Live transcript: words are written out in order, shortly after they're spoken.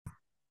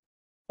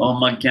Om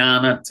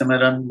Jnana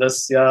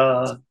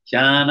Timirandasya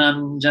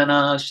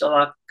Jnananjana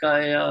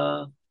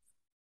Shalakaya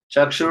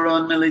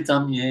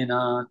Chakshurunmilitam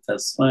Yena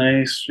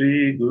Tasmai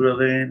Shri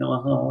Gurave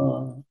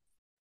Namaha.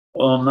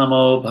 Om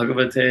Namo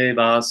Bhagavate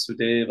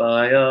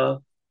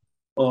Vasudevaya.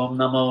 Om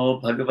Namo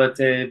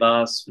Bhagavate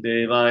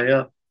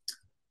Vasudevaya.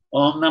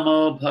 Om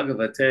Namo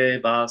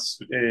Bhagavate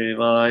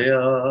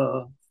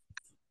Vasudevaya.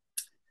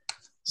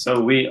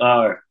 So we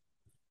are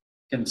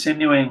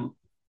continuing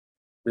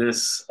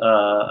this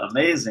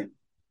amazing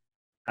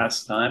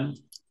pastime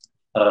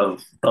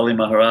of Bali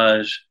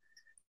Maharaj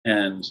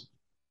and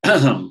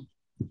Vamana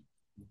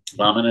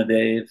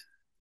Dev.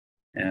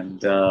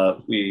 And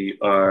we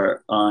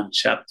are on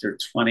chapter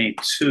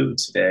 22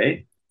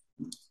 today.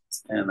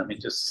 And let me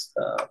just,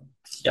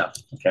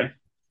 okay.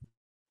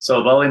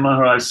 So Bali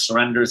Maharaj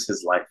surrenders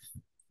his life.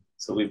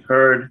 So we've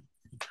heard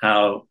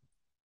how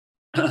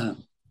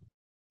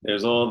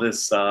there's all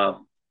this, that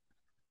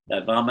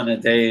Vamana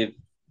Dev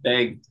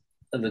begged,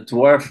 the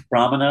dwarf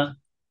Brahmana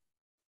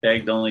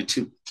begged only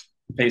 3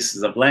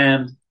 paces of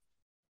land,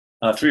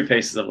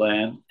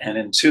 and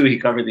in 2 he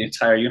covered the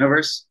entire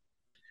universe.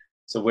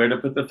 So where to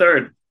put the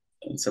 3rd?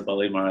 And so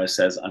Bali Maharaj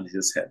says, on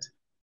his head.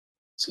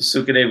 So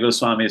Sukadeva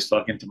Goswami is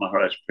talking to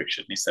Maharaj Parikshit,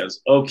 and he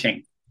says, O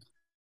king,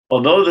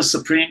 although the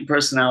Supreme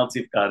Personality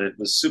of Godhead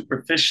was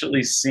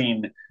superficially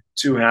seen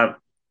to have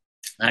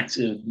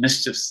acted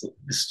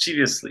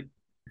mischievously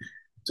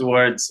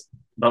towards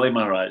Bali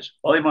Maharaj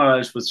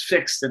was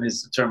fixed in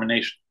his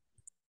determination.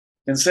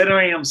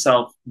 Considering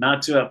himself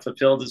not to have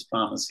fulfilled his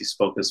promise, he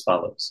spoke as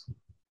follows.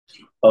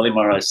 Bali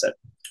Maharaj said,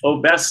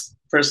 O best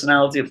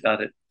personality of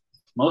Godhead,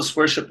 most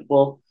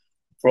worshipable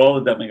for all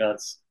the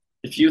demigods,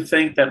 if you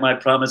think that my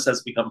promise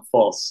has become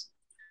false,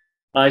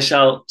 I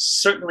shall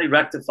certainly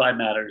rectify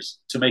matters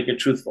to make it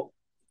truthful.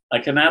 I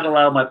cannot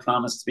allow my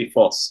promise to be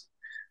false.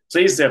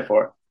 Please,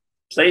 therefore,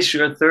 place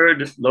your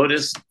 3rd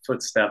lotus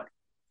footstep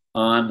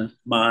on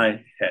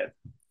my head.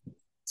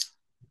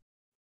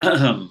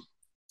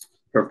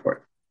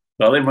 Purport.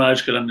 Bali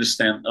Maharaj could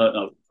understand,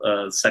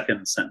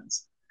 second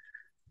sentence.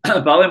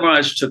 Bali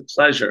Maharaj took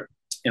pleasure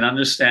in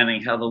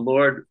understanding how the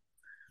Lord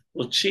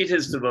will cheat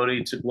his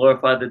devotee to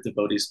glorify the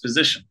devotee's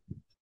position.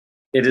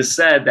 It is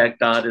said that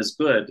God is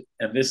good,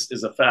 and this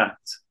is a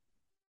fact.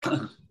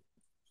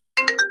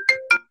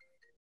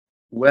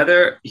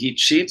 Whether he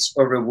cheats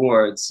or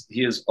rewards,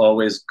 he is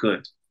always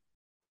good.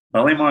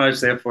 Bali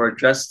Maharaj therefore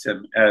addressed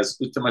him as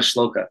Uttama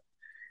Shloka.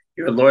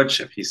 Your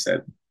lordship, he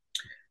said,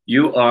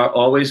 you are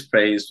always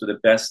praised for the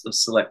best of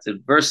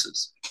selected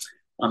verses.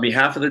 On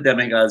behalf of the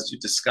demigods, you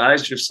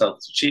disguised yourself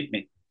to cheat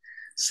me,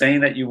 saying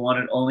that you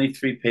wanted only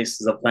 3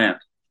 paces of land.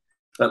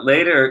 But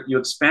later, you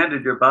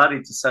expanded your body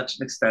to such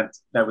an extent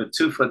that with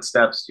 2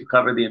 footsteps, you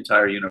covered the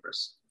entire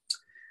universe.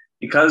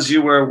 Because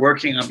you were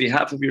working on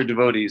behalf of your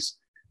devotees,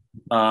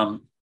 you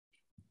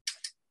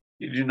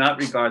do not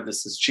regard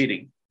this as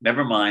cheating.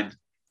 Never mind,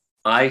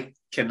 I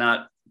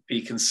cannot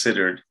be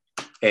considered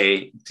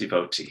a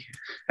devotee.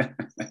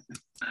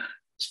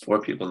 There's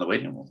 4 people in the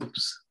waiting room.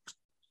 Oops.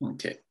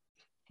 Okay,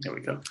 there we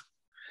go.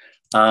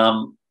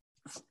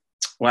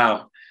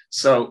 Wow.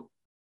 So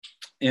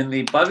in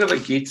the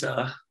Bhagavad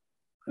Gita,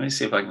 let me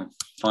see if I can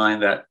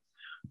find that.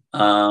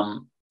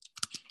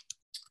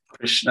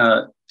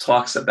 Krishna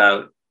talks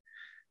about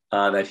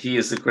that he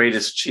is the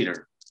greatest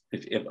cheater.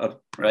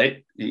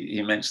 Right?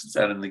 He mentions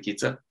that in the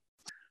Gita.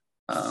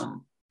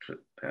 Put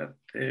that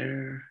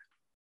there.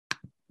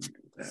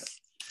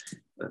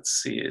 Let's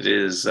see. It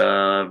is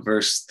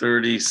verse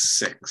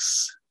 36. It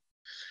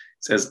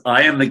says,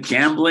 I am the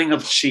gambling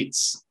of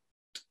cheats,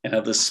 and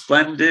of the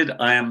splendid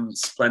I am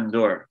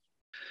splendor.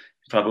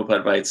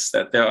 Prabhupada writes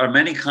that there are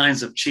many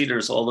kinds of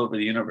cheaters all over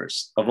the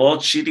universe. Of all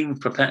cheating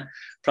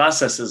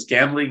processes,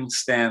 gambling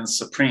stands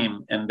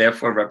supreme and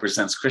therefore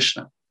represents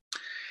Krishna.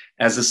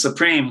 As the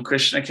supreme,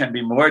 Krishna can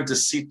be more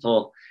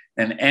deceitful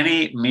than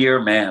any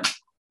mere man.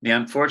 The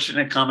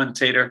unfortunate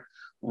commentator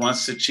who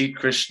wants to cheat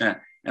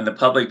Krishna and the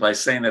public by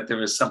saying that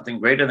there is something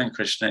greater than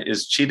Krishna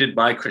is cheated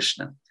by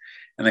Krishna.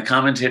 And the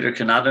commentator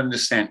cannot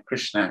understand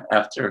Krishna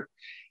after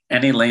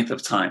any length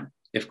of time.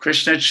 If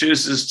Krishna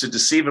chooses to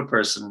deceive a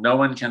person, no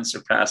one can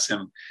surpass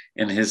him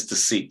in his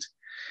deceit.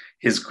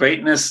 His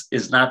greatness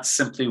is not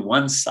simply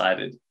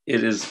one-sided,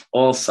 it is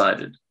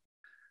all-sided.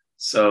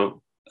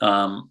 So,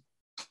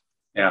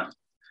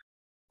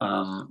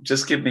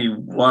 just give me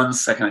 1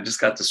 second. I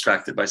just got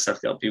distracted by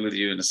something. I'll be with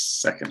you in a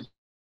second.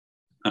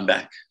 I'm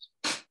back.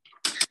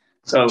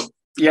 So,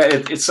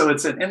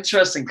 it's an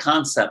interesting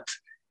concept,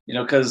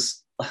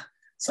 because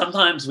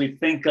sometimes we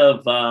think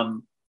of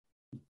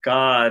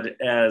God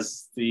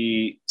as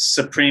the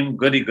supreme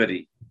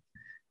goody-goody,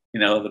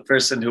 the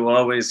person who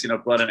always,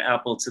 brought an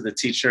apple to the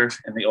teacher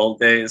in the old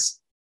days,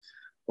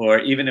 or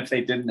even if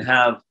they didn't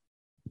have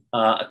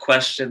a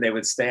question, they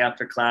would stay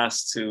after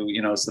class to,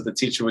 so the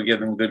teacher would give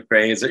them good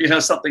grades,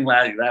 or, something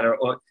like that,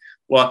 or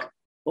walk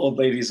old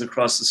ladies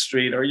across the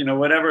street, or,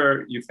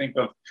 whatever you think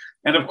of.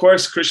 And of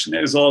course,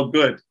 Krishna is all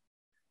good.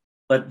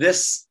 But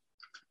this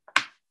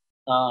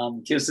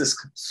gives this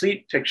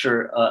complete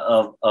picture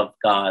of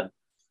God,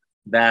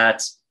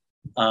 that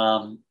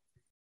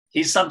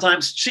he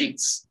sometimes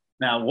cheats.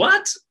 Now,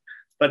 what?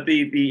 But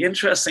the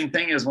interesting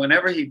thing is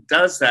whenever he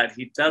does that,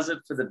 he does it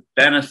for the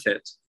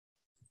benefit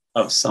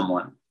of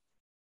someone,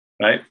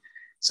 right?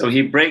 So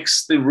he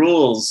breaks the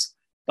rules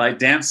by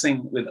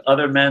dancing with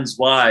other men's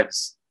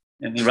wives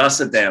in the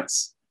rasa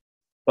dance.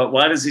 But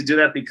why does he do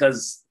that?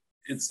 Because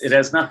it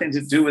has nothing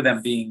to do with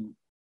them being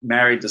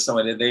married to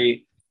someone.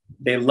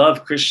 They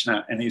love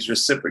Krishna and he's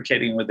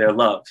reciprocating with their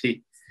love.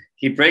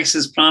 He breaks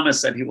his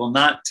promise that he will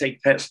not take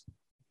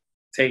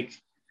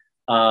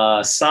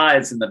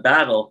sides in the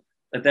battle.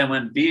 But then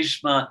when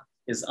Bhishma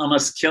is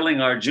almost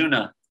killing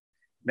Arjuna,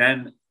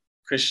 then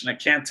Krishna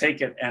can't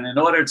take it. And in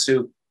order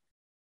to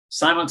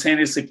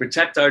simultaneously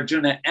protect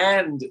Arjuna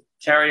and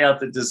carry out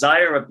the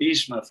desire of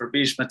Bhishma for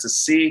Bhishma to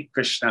see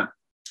Krishna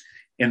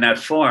in that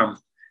form,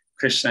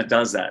 Krishna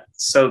does that.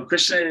 So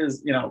Krishna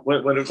is,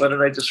 what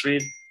did I just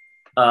read?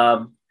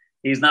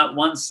 He's not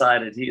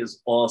one-sided, he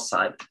is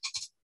all-sided.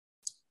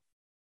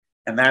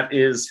 And that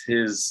is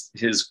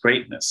his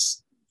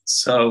greatness.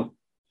 So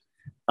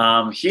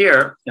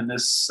here in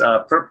this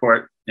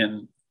purport,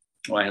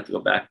 I have to go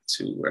back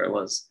to where I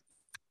was.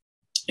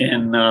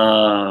 In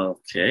verse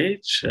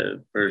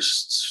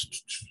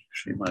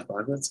Srimad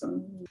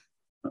Bhagavatam.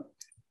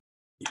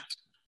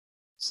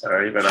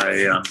 Sorry, but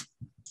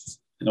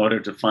in order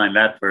to find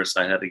that verse,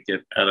 I had to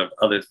get out of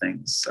other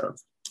things. So,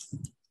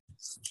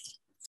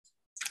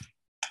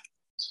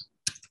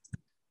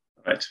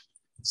 all right.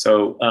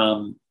 So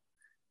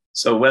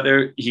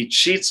whether he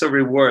cheats or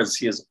rewards,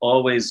 he is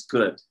always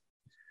good.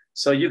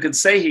 So you could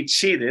say he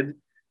cheated,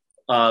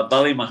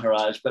 Bali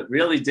Maharaj, but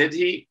really did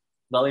he?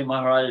 Bali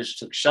Maharaj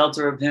took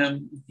shelter of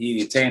him.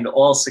 He attained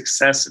all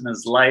success in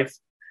his life.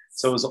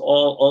 So it was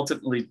all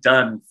ultimately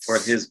done for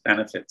his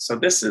benefit. So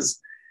this is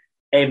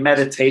a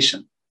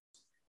meditation.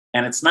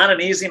 And it's not an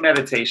easy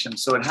meditation.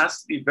 So it has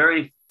to be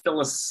very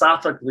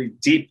philosophically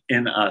deep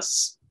in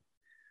us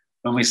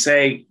when we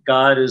say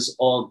God is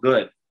all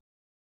good.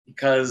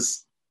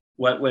 Because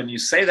when you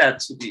say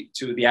that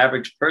to the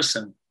average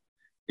person,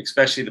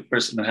 especially the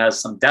person who has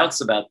some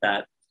doubts about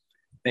that,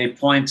 they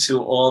point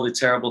to all the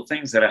terrible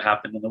things that have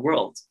happened in the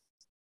world,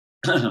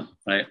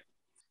 right?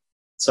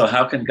 So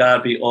how can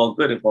God be all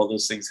good if all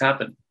those things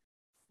happen?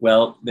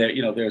 Well,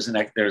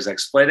 there's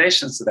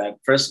explanations to that.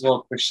 First of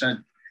all,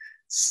 Krishna,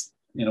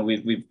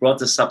 we've brought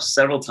this up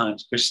several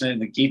times. Krishna in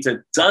the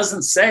Gita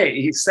doesn't say,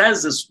 he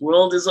says this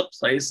world is a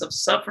place of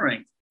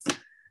suffering.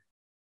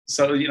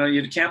 So,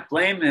 you can't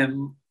blame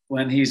him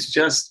when it's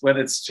just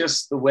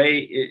the way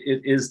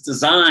it is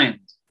designed.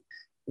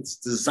 It's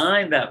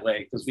designed that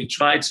way because we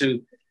try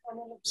to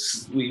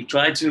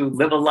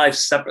live a life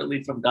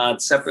separately from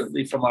God,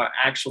 separately from our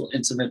actual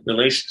intimate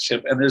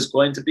relationship. And there's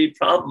going to be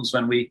problems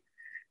when we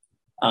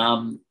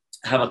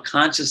have a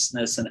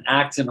consciousness and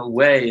act in a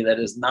way that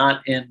is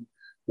not in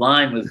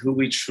line with who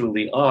we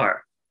truly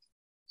are.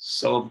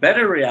 So a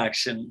better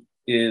reaction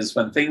is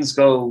when things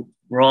go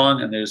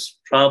wrong and there's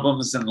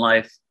problems in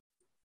life,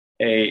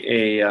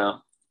 a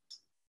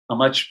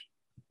much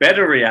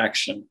better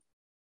reaction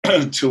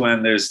to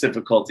when there's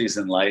difficulties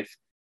in life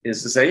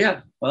is to say,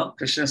 yeah, well,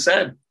 Krishna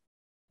said,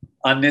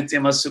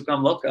 Anityam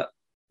asukam loka,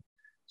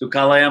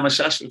 dukalayam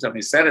ashashvatam.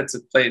 He said it's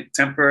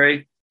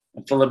temporary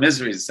and full of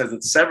miseries. He says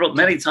it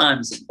many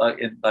times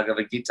in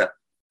Bhagavad Gita.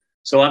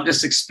 So I'm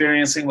just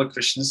experiencing what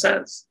Krishna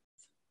says.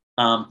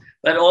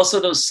 But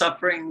also those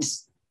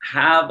sufferings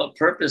have a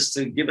purpose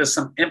to give us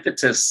some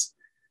impetus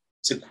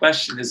to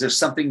question, is there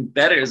something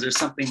better? Is there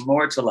something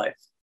more to life?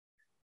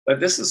 But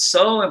this is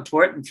so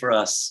important for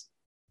us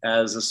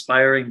as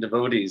aspiring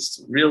devotees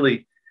to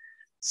really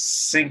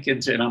sink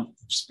into, and I'm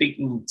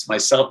speaking to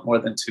myself more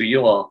than to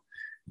you all,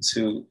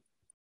 to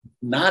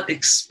not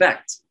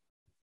expect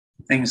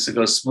things to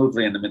go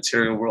smoothly in the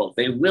material world.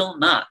 They will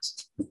not.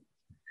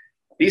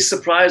 Be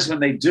surprised when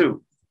they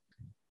do,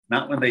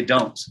 not when they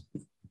don't.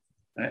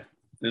 Right?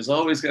 There's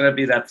always going to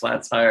be that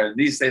flat tire.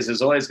 These days,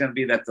 there's always going to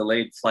be that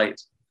delayed flight.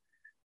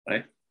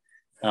 Right?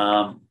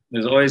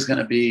 There's always going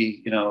to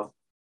be,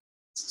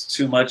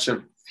 too much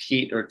of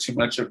heat or too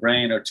much of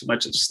rain or too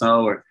much of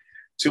snow or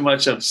too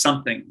much of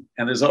something.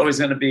 And there's always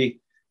going to be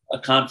a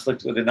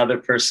conflict with another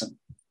person.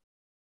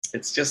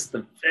 It's just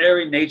the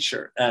very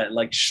nature.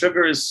 Like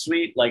sugar is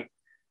sweet, like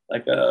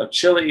a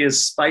chili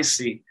is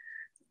spicy.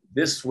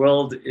 This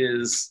world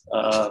is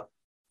a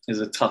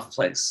tough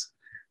place.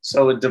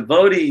 So a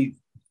devotee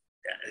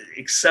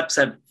accepts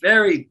that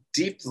very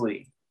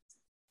deeply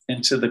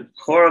into the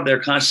core of their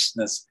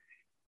consciousness.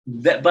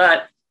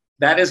 But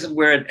that isn't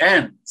where it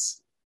ends.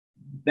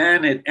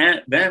 Then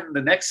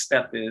the next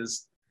step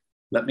is,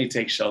 let me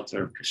take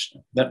shelter of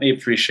Krishna. Let me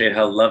appreciate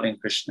how loving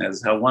Krishna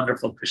is, how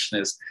wonderful Krishna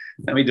is.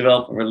 Let me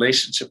develop a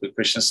relationship with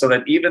Krishna so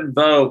that even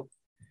though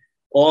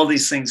all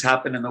these things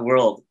happen in the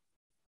world,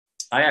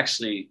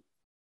 they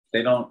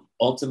don't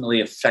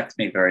ultimately affect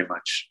me very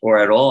much or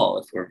at all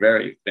if we're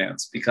very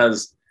advanced,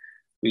 because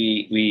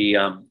we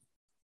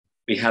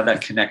have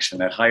that connection,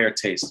 that higher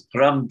taste,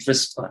 Param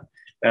Drisva,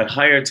 that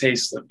higher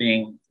taste of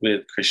being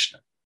with Krishna.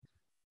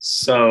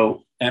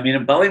 So,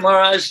 in Bali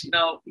Maharaj,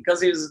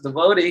 because he was a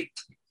devotee,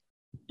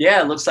 Yeah,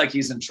 it looks like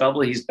he's in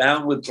trouble. He's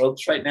bound with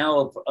ropes right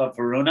now of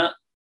Varuna,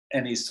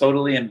 and he's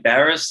totally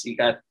embarrassed.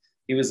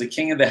 He was the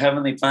king of the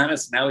heavenly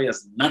planets. Now he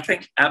has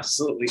nothing,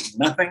 absolutely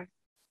nothing.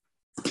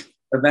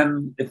 But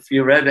then if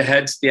you read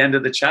ahead to the end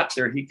of the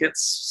chapter, he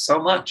gets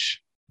so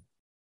much.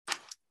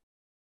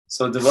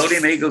 So a devotee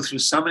may go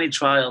through so many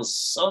trials,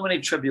 so many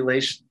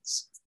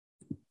tribulations,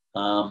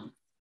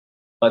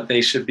 but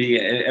they should be,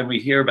 and we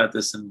hear about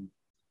this in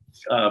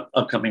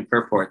upcoming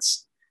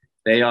purports,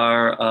 they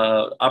are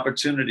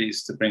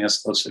opportunities to bring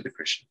us closer to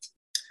Krishna.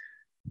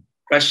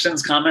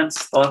 Questions, comments,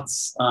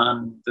 thoughts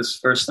on this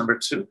verse number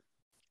 2?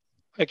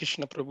 Hare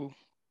Krishna Prabhu.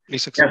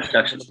 Please accept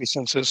Yes, the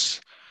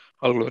obeisances.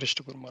 All glories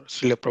to Guru Maharaj,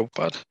 Srila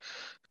Prabhupada.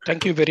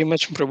 Thank you very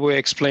much, Prabhu,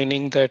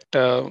 explaining that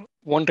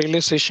one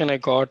realization I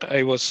got,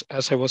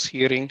 as I was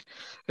hearing,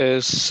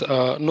 is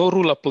no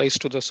rule applies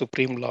to the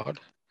Supreme Lord.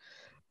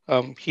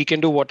 He can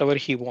do whatever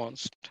he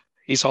wants.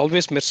 He's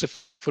always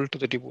merciful to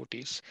the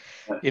devotees.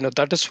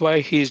 That is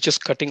why he's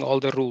just cutting all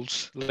the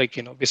rules. Like,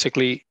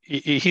 basically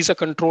he's a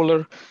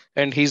controller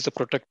and he's the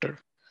protector.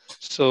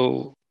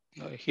 So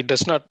he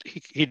does not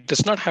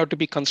have to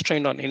be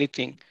constrained on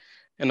anything.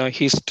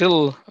 He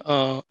still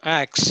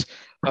acts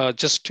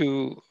just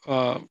to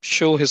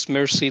show his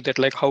mercy, that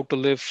like how to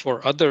live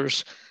for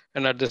others,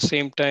 and at the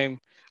same time,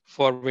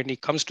 for when he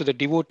comes to the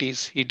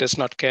devotees, he does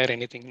not care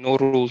anything, no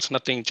rules,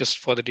 nothing, just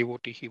for the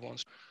devotee. He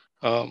wants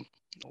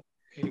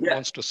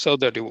to serve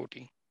the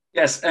devotee.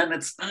 Yes, and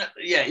it's not.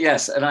 Yeah,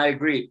 yes, and I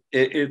agree.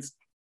 It's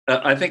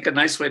I think a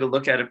nice way to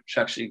look at it,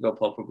 Shakshi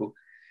Gopal Prabhu,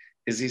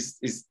 is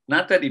he's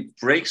not that he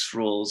breaks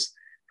rules,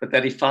 but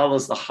that he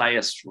follows the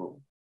highest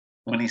rule.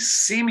 When he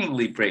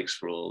seemingly breaks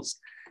rules,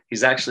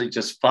 he's actually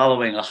just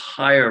following a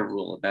higher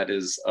rule, that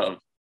is of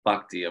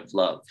bhakti, of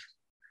love.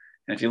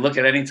 And if you look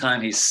at any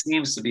time he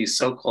seems to be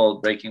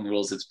so-called breaking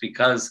rules, it's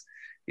because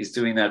he's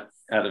doing that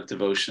out of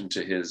devotion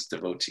to his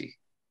devotee.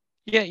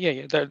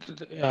 Yeah.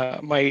 That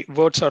my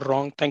words are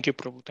wrong. Thank you,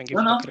 Prabhu. Thank you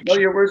for the correction. No,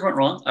 your words weren't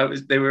wrong.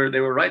 They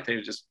were right. They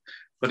were just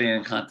putting it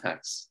in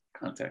context.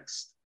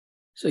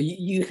 So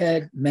you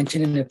had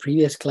mentioned in a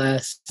previous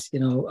class,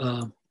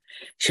 Srila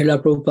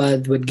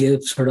Prabhupada would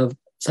give sort of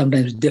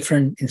sometimes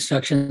different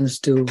instructions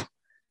to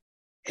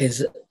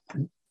his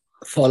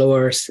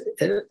followers,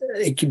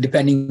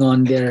 depending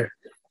on their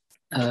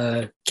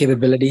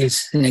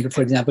capabilities.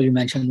 For example, you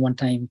mentioned one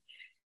time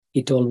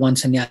he told one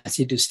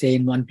sannyasi to stay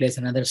in one place,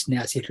 another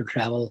sannyasi to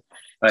travel.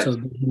 Right. So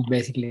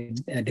basically,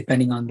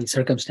 depending on the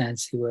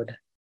circumstance, he would.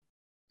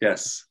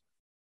 Yes,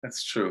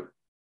 that's true.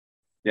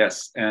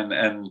 Yes,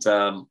 and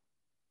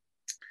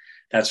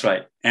that's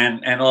right.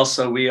 And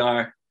also we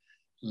are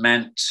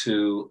meant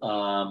to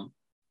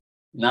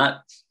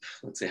not,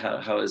 let's see,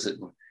 how is it?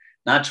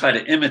 Not try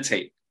to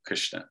imitate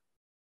Krishna,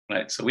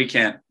 right? So we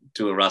can't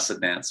do a rasa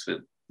dance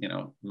with,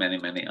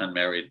 many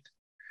unmarried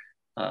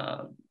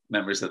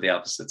members of the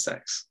opposite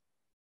sex.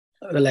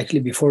 Well, actually,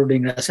 before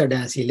doing rasa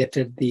dance, he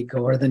lifted the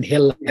Govardhan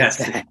Hill.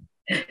 Yes.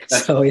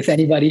 So if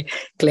anybody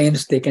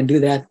claims they can do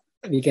that,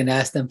 we can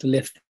ask them to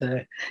lift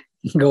the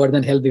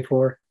Govardhan Hill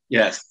before.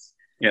 Yes,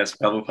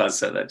 Prabhupada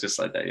said that just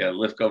like that. Yeah,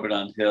 lift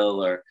Govardhan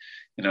Hill, or,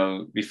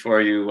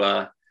 before you,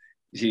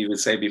 he would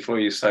say, before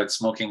you start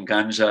smoking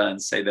ganja and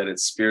say that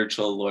it's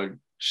spiritual, Lord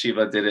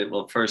Shiva did it,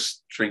 well,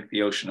 first drink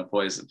the ocean of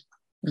poison.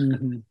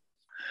 Mm-hmm.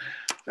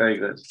 Very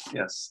good.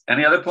 Yes.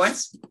 Any other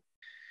points?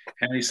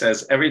 Henry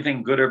says,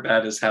 everything good or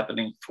bad is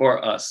happening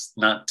for us,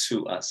 not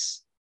to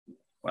us.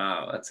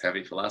 Wow, that's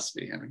heavy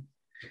philosophy, Henry.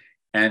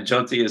 And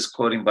Jyoti is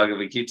quoting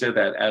Bhagavad Gita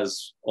that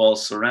as all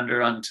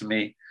surrender unto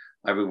me,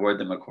 I reward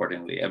them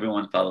accordingly.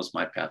 Everyone follows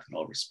my path in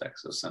all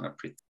respects. So son of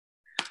Preeti.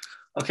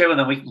 Okay, well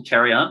then we can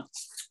carry on.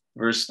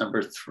 Verse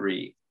number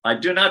 3. I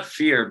do not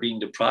fear being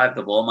deprived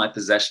of all my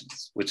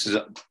possessions, which is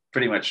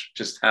pretty much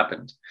just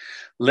happened.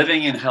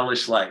 Living in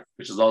hellish life,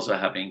 which is also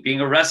happening.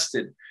 Being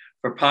arrested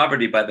for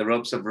poverty by the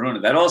ropes of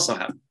Varuna, that also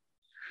happened.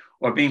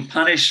 Or being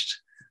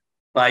punished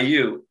by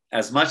you,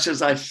 as much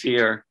as I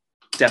fear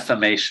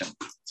defamation.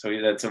 So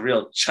that's a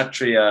real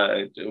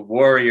Kshatriya,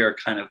 warrior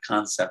kind of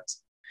concept.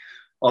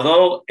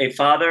 Although a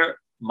father,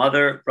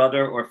 mother,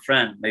 brother, or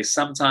friend may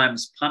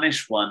sometimes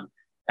punish one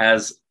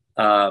as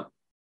a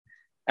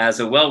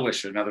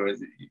well-wisher, in other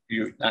words,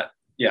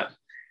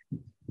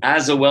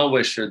 as a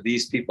well-wisher,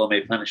 these people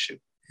may punish you.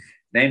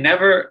 They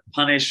never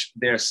punish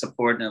their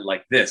subordinate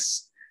like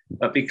this.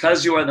 But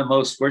because you are the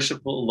most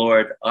worshipful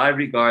Lord, I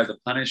regard the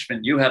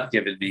punishment you have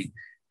given me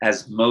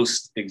as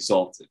most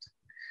exalted.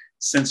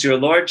 Since your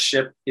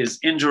lordship is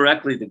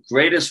indirectly the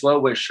greatest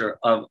well-wisher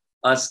of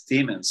us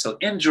demons, so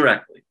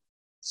indirectly,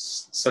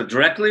 so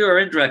directly or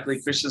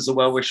indirectly, Krishna is a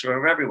well-wisher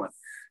of everyone.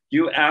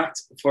 You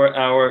act for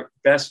our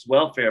best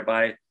welfare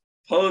by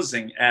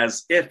posing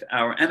as if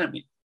our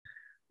enemy.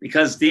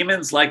 Because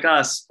demons like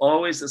us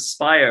always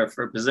aspire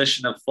for a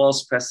position of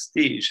false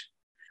prestige.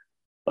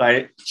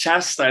 By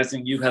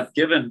chastising, you have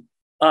given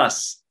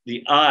us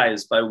the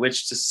eyes by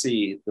which to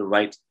see the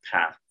right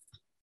path.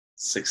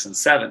 6 and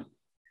 7.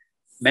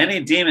 Many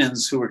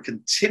demons who were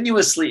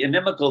continuously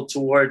inimical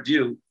toward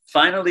you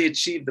finally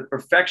achieved the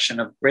perfection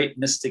of great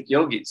mystic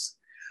yogis.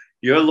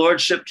 Your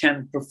lordship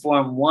can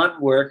perform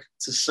one work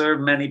to serve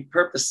many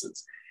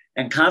purposes.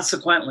 And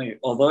consequently,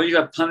 although you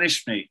have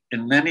punished me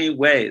in many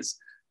ways,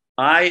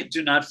 I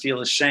do not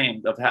feel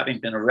ashamed of having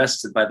been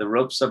arrested by the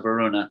ropes of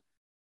Varuna,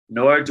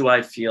 nor do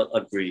I feel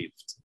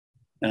aggrieved.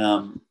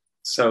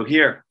 So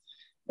here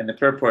in the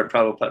purport,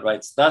 Prabhupada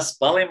writes, thus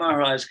Bali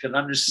Maharaj could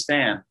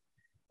understand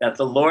that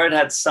the Lord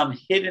had some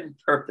hidden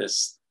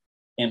purpose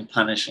in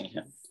punishing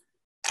him.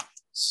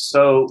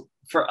 So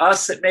for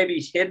us, it may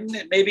be hidden,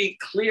 it may be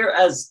clear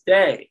as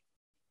day.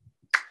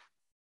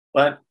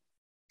 But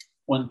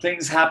when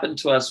things happen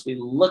to us, we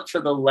look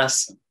for the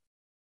lesson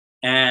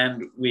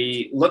and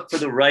we look for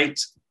the right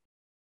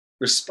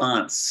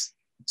response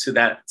to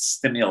that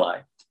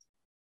stimuli.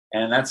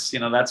 And that's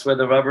where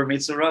the rubber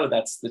meets the road.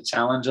 That's the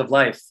challenge of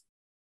life.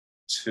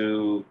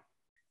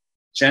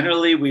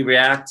 Generally, we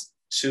react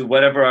to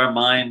whatever our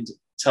mind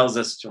tells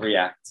us to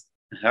react,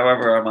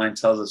 however our mind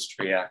tells us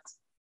to react.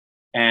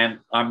 And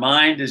our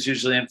mind is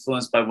usually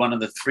influenced by one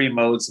of the three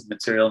modes of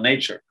material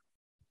nature.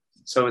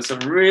 So it's a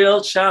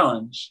real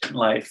challenge in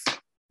life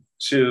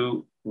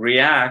to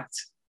react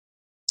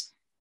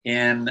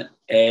in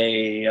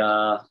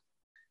a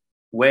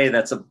way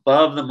that's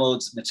above the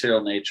modes of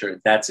material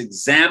nature, that's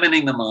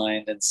examining the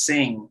mind and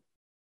seeing,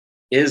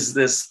 is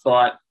this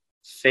thought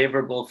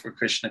favorable for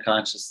Krishna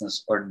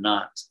consciousness or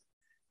not?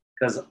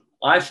 Because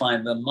I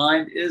find my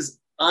mind is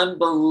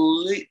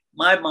unbelievably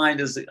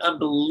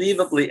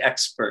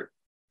expert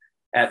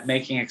at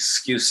making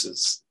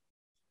excuses,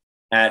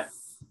 at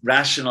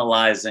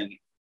rationalizing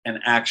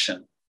an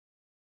action.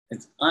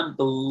 It's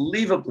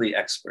unbelievably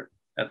expert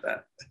at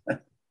that.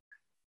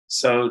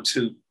 So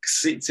to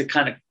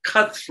kind of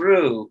cut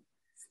through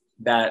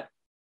that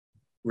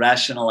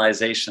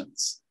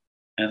rationalizations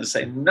and to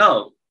say,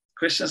 no,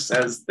 Krishna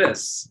says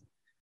this.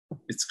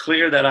 It's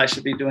clear that I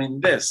should be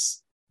doing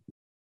this,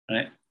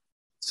 right?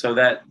 So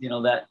that,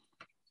 that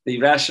the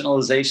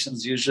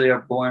rationalizations usually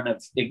are born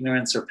of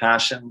ignorance or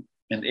passion.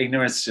 And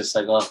ignorance is just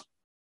like, oh,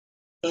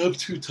 I'm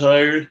too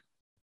tired.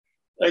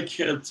 I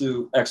can't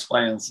do X,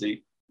 Y, and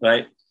Z,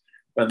 right?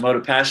 But the mode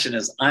of passion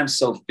is, I'm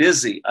so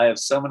busy. I have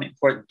so many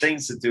important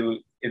things to do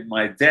in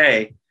my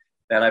day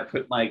that I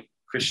put my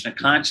Krishna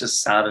conscious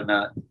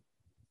sadhana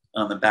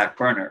on the back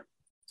burner.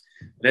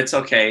 But it's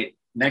okay.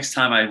 Next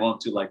time I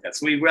won't do like that.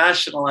 So we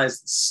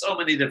rationalize in so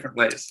many different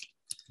ways.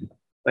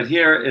 But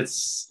here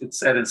it's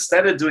said,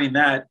 instead of doing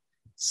that,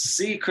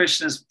 see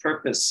Krishna's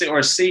purpose,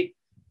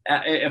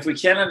 if we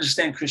can't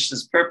understand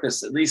Krishna's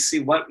purpose, at least see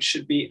what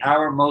should be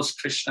our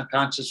most Krishna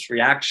conscious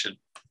reaction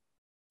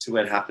to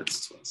what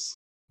happens to us.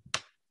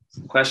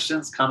 Some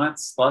questions,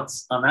 comments,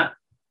 thoughts on that?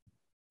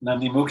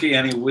 Nandimuki,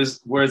 any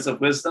words of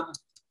wisdom?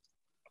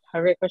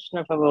 Hare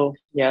Krishna Prabhu.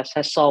 Yes,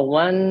 I saw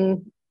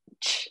one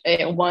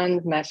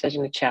message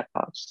in the chat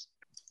box.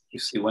 You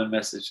see one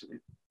message.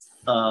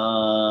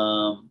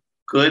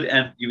 Good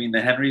and, you mean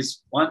the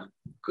Henry's one?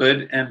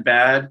 Good and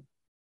bad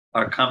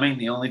are coming.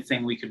 The only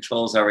thing we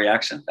control is our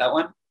reaction. That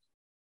one?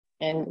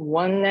 And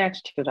one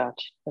next to that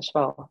as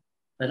well.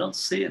 I don't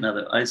see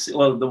another. I see,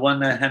 well, the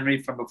one that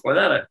Henry from before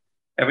that.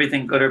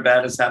 Everything good or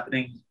bad is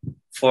happening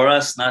for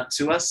us, not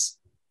to us.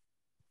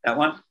 That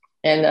one?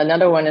 And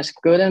another one is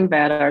good and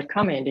bad are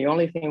coming. The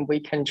only thing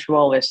we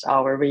control is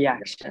our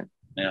reaction.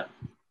 Yeah.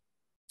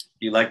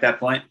 You like that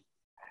point?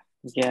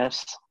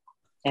 Yes.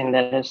 And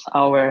that is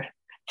our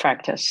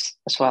practice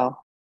as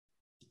well.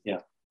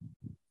 Yeah.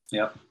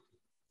 Yeah.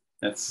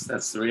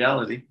 That's the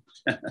reality.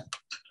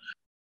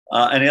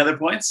 Any other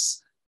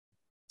points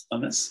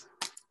on this?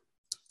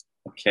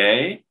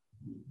 Okay,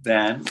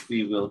 then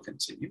we will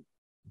continue.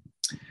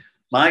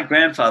 My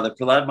grandfather,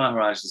 Prahlad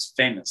Maharaj, is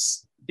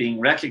famous, being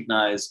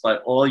recognized by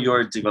all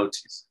your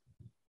devotees.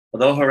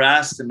 Although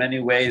harassed in many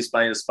ways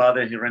by his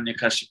father,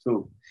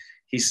 Hiranyakashipu,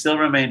 he still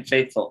remained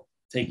faithful,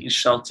 taking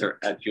shelter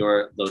at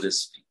your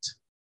lotus feet.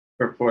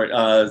 Purport,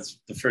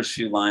 the first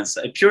few lines.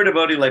 A pure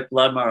devotee like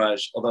Prahlad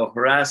Maharaj, although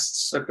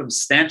harassed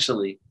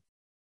circumstantially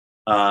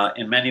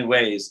in many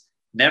ways,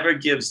 never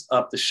gives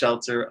up the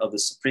shelter of the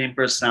Supreme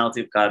Personality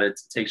of Godhead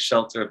to take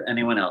shelter of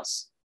anyone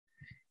else.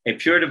 A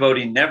pure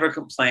devotee never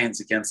complains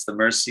against the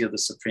mercy of the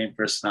Supreme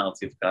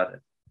Personality of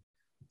Godhead.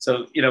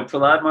 So,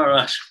 Prahlad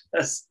Maharaj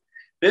was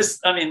this,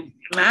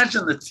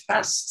 imagine the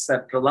tests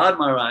that Prahlad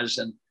Maharaj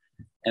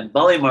and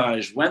Bali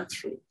Maharaj went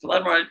through.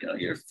 Prahlad Maharaj,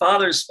 your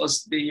father is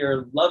supposed to be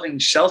your loving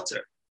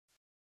shelter.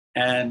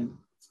 And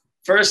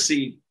first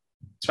he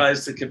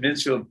tries to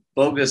convince you of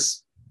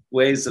bogus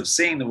ways of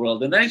seeing the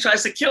world, and then he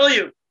tries to kill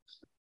you,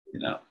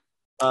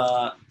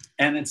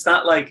 and it's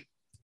not like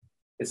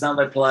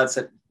Prahlad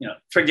said,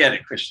 forget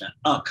it, Krishna.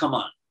 Oh, come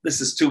on.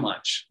 This is too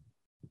much.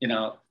 This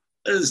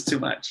is too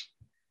much.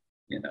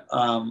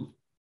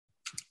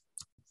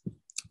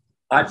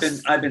 I've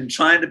been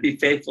trying to be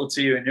faithful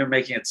to you, and you're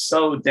making it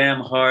so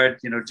damn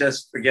hard.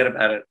 Just forget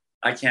about it.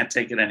 I can't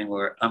take it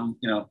anymore. I'm,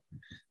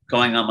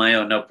 going on my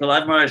own. No,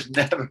 Prahlad Maharaj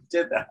never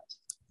did that.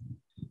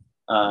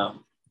 A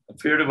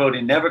pure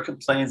devotee never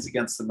complains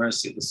against the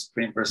mercy of the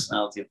Supreme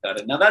Personality of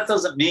God. Now, that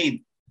doesn't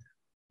mean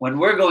when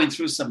we're going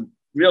through some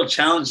real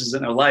challenges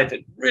in our life,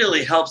 it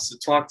really helps to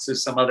talk to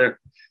some other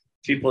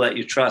people that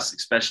you trust,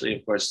 especially,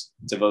 of course,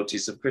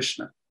 devotees of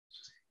Krishna,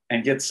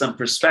 and get some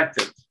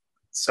perspective.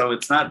 So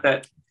it's not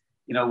that,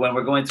 when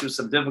we're going through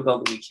some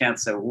difficulty, we can't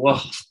say, whoa,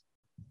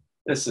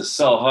 this is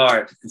so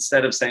hard,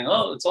 instead of saying,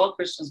 oh, it's all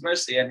Krishna's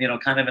mercy, and,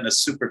 kind of in a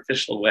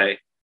superficial way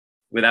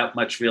without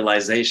much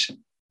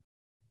realization.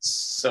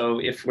 So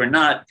if we're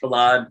not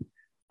Prahlad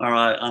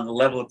Maharaj, on the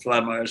level of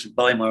Prahlad Maharaj and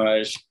Bali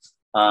Maharaj,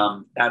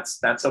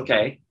 that's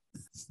okay.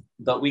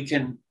 But we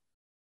can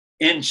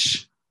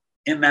inch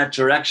in that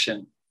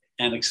direction,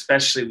 and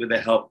especially with the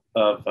help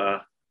of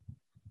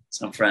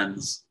some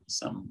friends,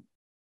 some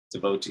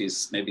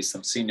devotees, maybe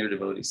some senior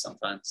devotees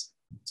sometimes.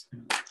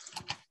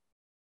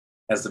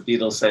 As the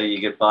Beatles say, you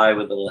get by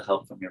with a little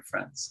help from your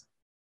friends.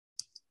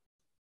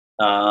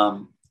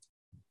 But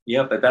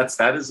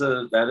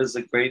that is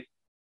a great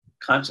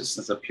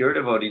consciousness. A pure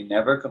devotee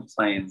never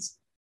complains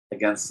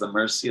against the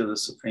mercy of the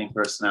Supreme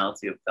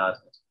Personality of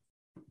Godhead.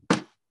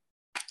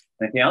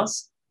 Anything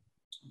else?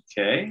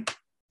 Okay.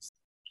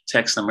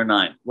 Text number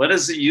 9. What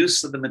is the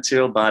use of the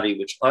material body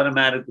which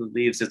automatically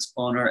leaves its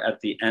owner at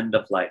the end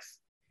of life?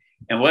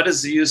 And what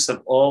is the use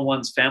of all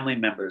one's family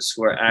members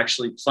who are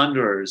actually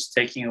plunderers,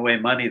 taking away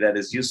money that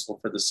is useful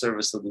for the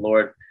service of the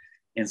Lord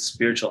in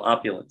spiritual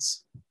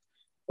opulence?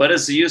 What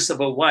is the use of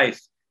a wife?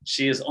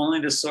 She is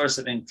only the source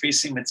of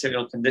increasing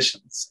material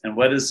conditions. And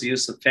what is the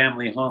use of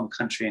family, home,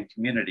 country, and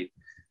community?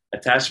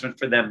 Attachment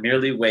for them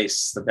merely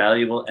wastes the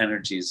valuable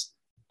energies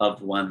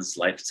of one's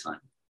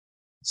lifetime.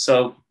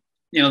 So,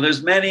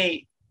 there's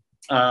many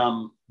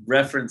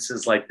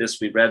references like this.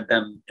 We read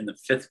them in the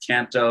 5th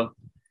canto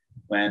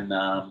when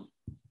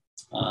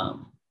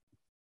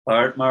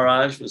Bharat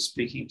Maharaj was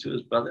speaking to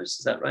his brothers.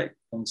 Is that right?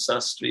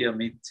 Sastriya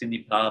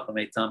mitini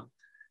papametam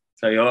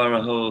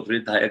tayoraho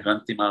vridhaya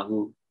granti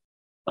mahu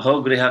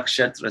aho griha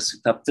kshetra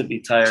sutapta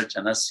vitayar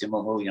janasya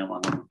moho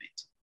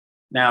yamanamit.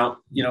 Now,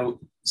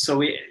 so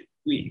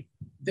we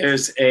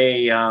there's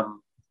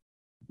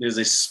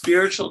a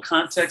spiritual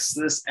context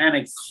to this and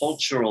a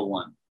cultural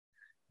one.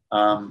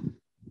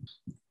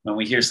 When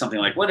we hear something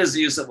like, what is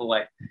the use of a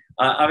wife?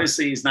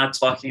 Obviously, he's not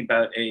talking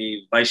about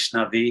a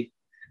Vaishnavi,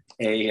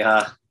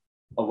 a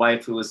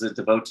wife who is a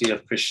devotee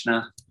of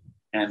Krishna,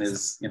 and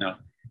is,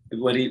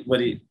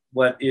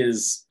 what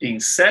is being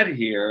said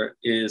here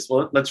is,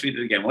 well, let's read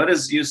it again. What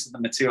is the use of the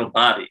material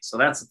body? So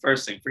that's the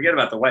first thing. Forget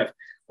about the wife.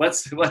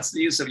 What's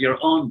the use of your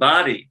own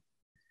body,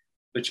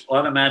 which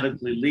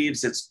automatically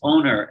leaves its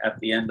owner at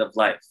the end of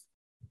life?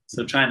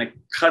 So trying to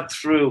cut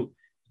through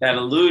that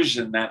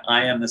illusion that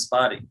I am this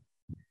body.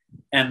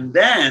 And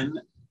then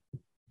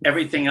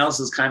everything else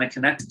is kind of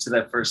connected to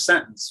that first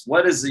sentence.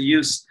 What is the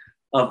use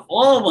of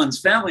all one's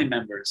family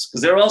members?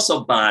 Because they're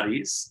also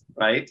bodies,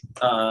 right?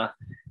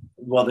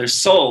 They're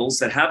souls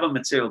that have a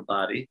material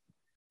body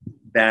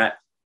that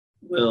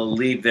will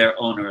leave their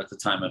owner at the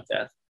time of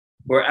death.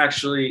 We're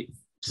actually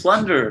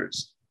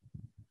plunderers,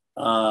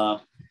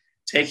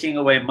 taking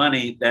away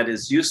money that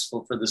is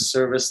useful for the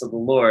service of the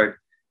Lord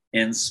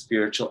in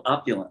spiritual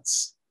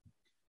opulence.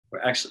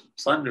 We're actually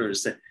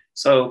plunderers.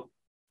 So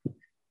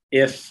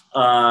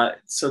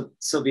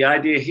so the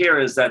idea here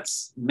is that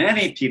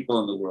many people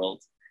in the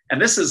world,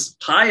 and this is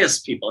pious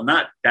people,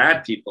 not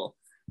bad people.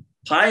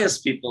 Pious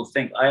people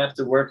think I have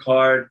to work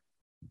hard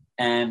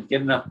and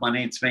get enough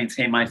money to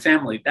maintain my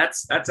family.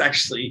 That's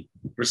actually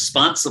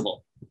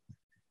responsible.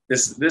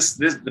 This is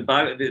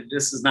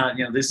not,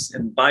 this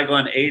in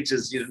bygone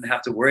ages, you didn't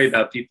have to worry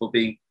about people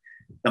being,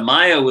 the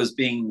Maya was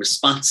being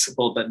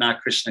responsible, but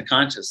not Krishna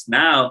conscious.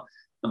 Now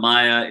the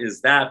Maya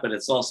is that, but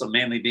it's also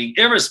mainly being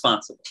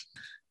irresponsible.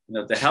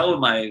 To hell with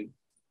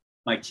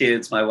my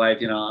kids, my wife,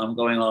 I'm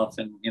going off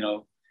and,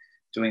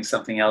 doing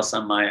something else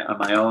on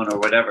my own or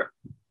whatever.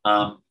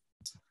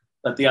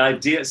 But the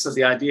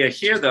idea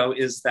here though,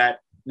 is that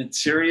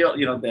material,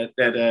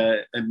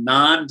 that a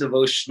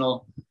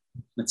non-devotional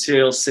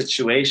material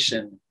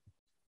situation,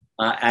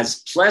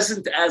 as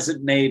pleasant as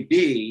it may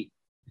be,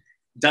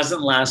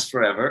 doesn't last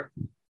forever.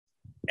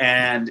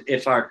 And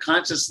if our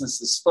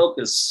consciousness is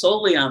focused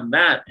solely on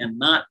that and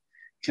not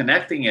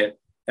connecting it,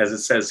 as it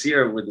says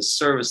here, with the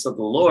service of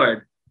the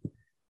Lord,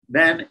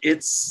 then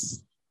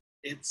it's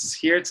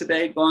here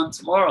today, gone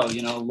tomorrow.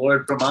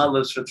 Lord Brahma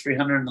lives for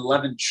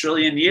 311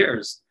 trillion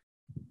years.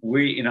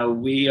 We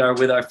are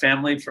with our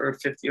family for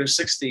 50 or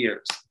 60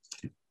 years.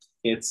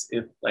 It's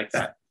like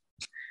that.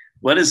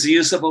 What is the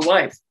use of a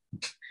wife?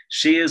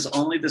 She is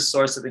only the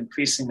source of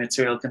increasing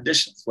material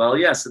conditions. Well,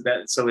 yes.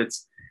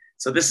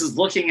 So this is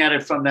looking at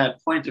it from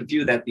that point of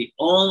view that the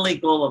only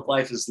goal of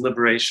life is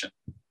liberation,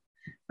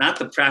 not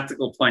the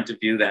practical point of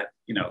view that,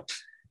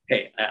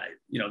 hey,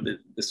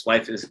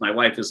 my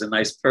wife is a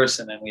nice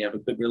person and we have a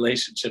good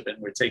relationship and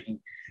we're taking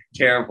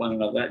care of one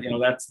another.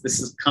 This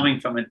is coming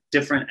from a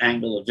different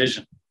angle of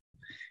vision.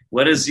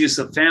 What is the use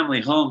of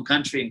family, home,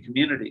 country, and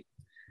community?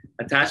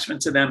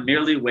 Attachment to them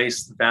merely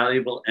wastes the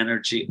valuable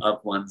energy of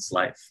one's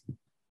life.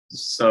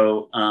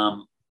 So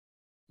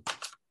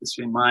this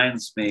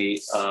reminds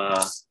me,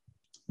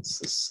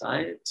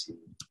 society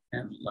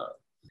and love.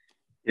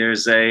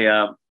 There's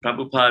a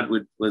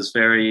Prabhupada was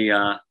very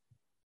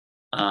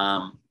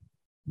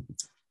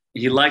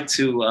he liked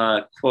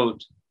to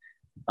quote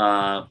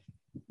the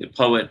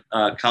poet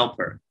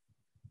Cowper,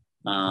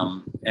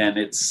 and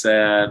it's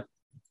I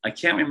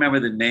can't remember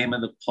the name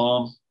of the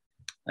poem.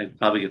 I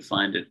probably could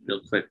find it real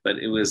quick, but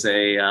it was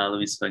a let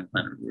me see if I can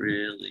find it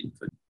really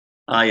quick.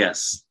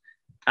 Yes,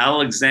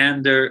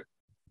 Alexander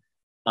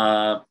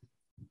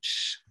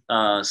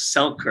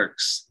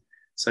Selkirk's.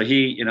 So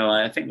he,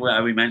 I think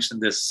we mentioned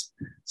this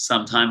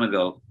some time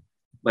ago,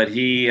 but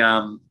he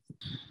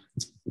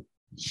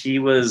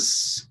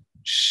was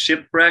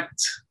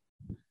shipwrecked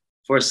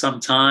for some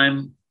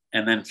time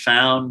and then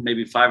found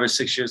maybe 5 or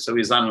 6 years. So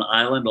he's on an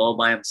island all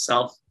by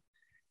himself.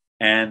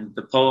 And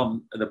the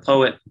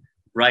poet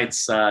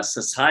writes,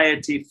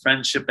 society,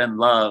 friendship, and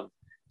love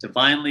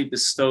divinely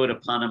bestowed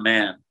upon a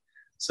man.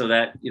 So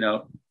that,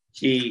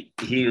 he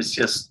was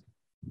just,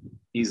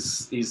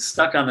 he's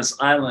stuck on this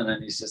island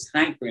and he's just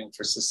hankering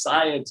for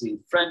society,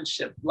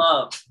 friendship,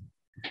 love.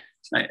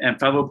 Right? And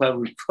Prabhupada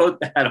would quote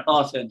that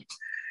often,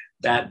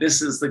 that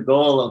this is the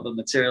goal of a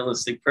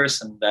materialistic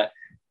person, that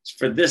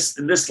in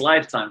this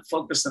lifetime,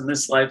 focus on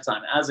this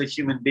lifetime as a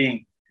human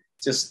being,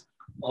 just,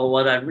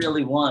 what I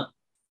really want.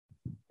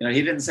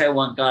 He didn't say, I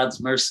want God's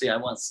mercy, I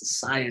want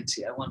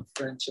society, I want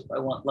friendship, I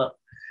want love.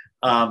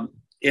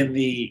 In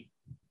the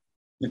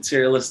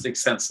materialistic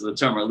sense of the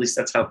term, or at least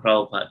that's how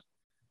Prabhupada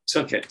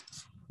took it.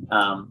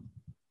 Am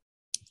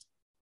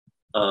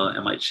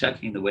I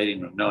checking the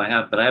waiting room? No, I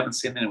have, but I haven't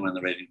seen anyone in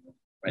the waiting room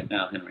right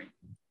now, Henry.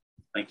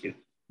 Thank you.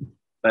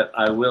 But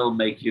I will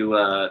make you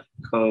a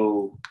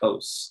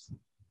co-host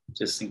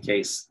just in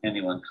case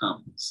anyone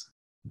comes.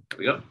 There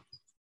we go.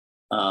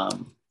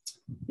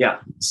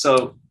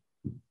 So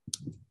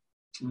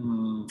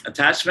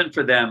attachment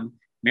for them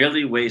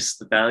merely wastes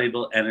the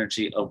valuable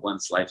energy of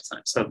one's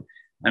lifetime. So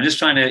I'm just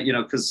trying to,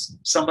 because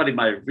somebody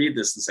might read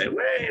this and say,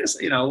 wait,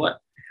 what?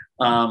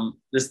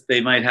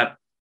 They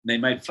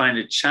might find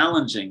it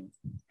challenging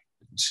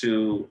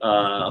to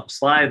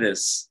apply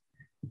this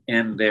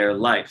in their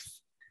life.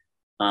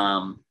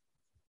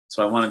 So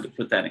I wanted to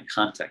put that in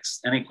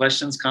context. Any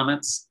questions,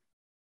 comments?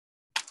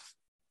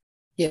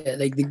 Yeah,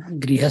 like the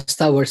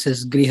Grihastha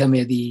versus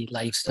Grihamedi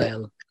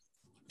lifestyle.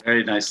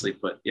 Very nicely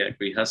put. Yeah,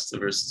 Grihastha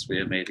versus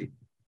Grihamedi.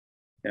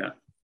 Yeah.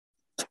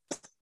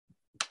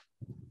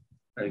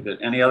 Very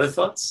good. Any other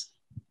thoughts?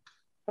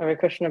 Hare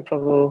Krishna,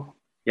 Prabhu.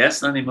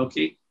 Yes,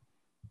 Nanimukhi?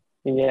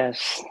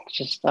 Yes,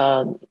 just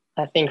I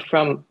think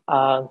from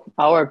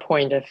our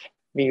point of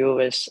view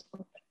is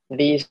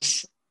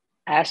these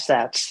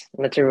assets,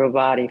 material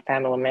body,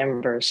 family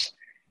members,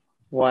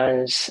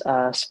 one's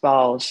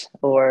spouse,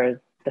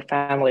 or the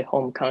family,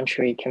 home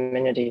country,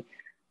 community,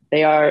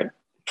 they are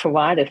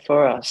provided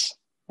for us,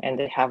 and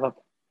they have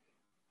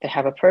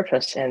a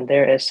purpose, and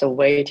there is a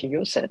way to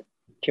use it,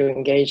 to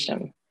engage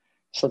them,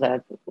 so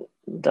that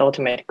the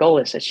ultimate goal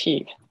is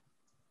achieved.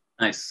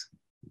 Nice.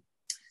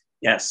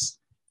 Yes.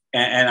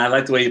 And I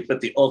like the way you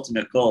put the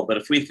ultimate goal. But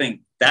if we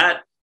think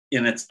that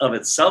of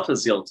itself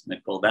is the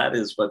ultimate goal, that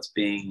is what's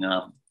being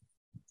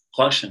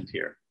cautioned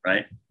here,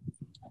 right?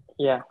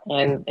 Yeah.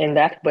 And in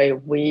that way,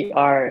 we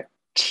are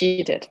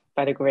cheated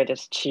by the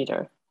greatest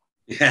cheater.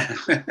 Yeah.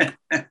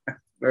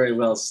 Very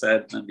well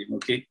said,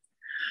 Nandimukhi.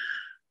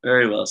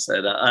 Very well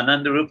said.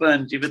 Anandarupa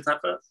and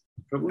Jivatapa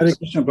Prabhu? Hare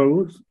Krishna,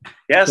 Prabhu.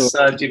 Yes,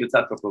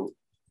 Jivatapa Prabhu.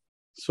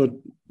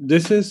 So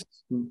this is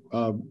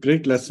a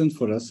great lesson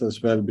for us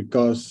as well,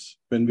 because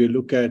when we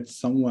look at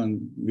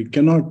someone, we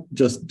cannot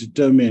just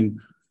determine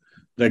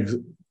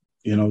the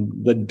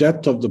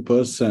depth of the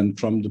person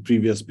from the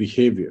previous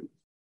behavior.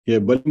 Here,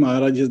 Bali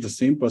Maharaj is the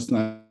same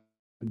person,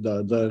 the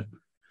other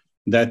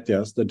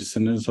Daityas, the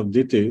descendants of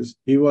Ditis.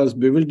 He was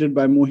bewildered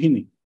by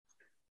Mohini.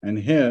 And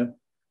here,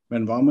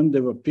 when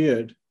Vamandev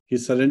appeared, he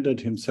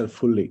surrendered himself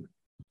fully.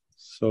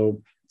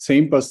 So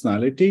same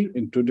personality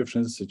in two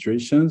different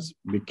situations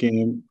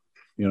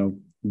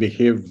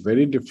behaved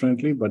very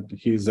differently, but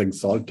he's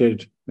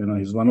exalted,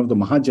 he's one of the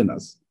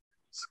Mahajanas,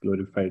 he's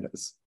glorified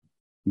as,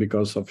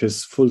 because of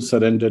his full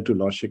surrender to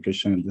Lord Shri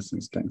Krishna in this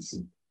instance.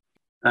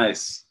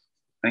 Nice.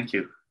 Thank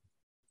you.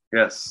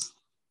 Yes.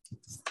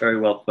 Very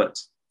well put.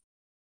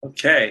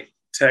 Okay.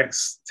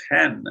 Text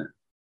 10.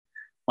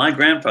 My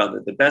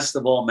grandfather, the best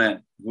of all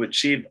men, who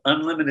achieved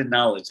unlimited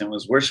knowledge and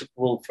was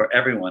worshipful for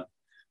everyone,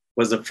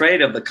 was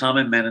afraid of the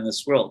common men in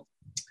this world.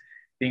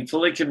 Being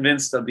fully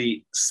convinced of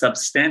the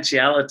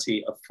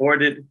substantiality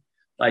afforded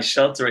by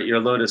shelter at your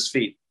lotus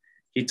feet,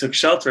 he took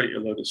shelter at your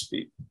lotus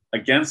feet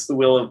against the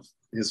will of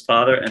his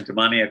father and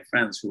demoniac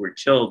friends who were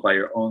killed by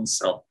your own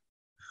self.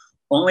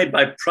 Only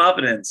by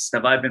providence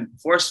have I been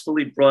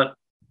forcefully brought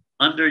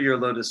under your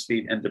lotus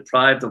feet and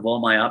deprived of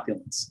all my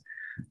opulence.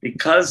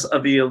 Because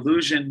of the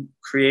illusion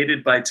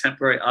created by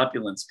temporary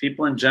opulence,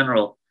 people in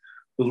general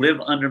who live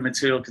under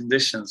material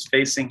conditions,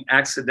 facing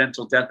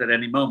accidental death at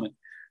any moment,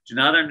 do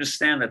not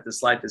understand that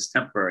this life is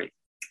temporary.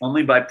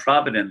 Only by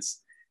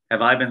providence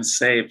have I been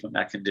saved from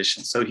that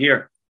condition. So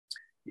here,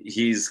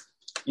 he's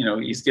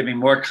giving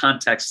more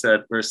context to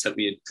that verse that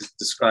we had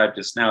described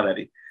just now, that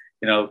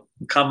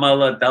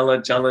Kamala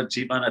Dala Jala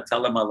Jivana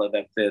Talamala.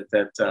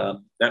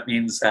 That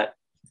means that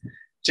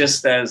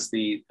just as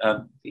the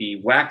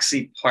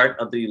waxy part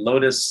of the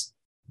lotus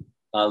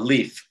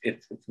leaf,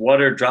 if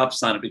water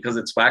drops on it because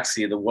it's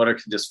waxy, the water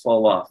can just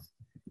fall off,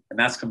 and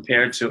that's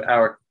compared to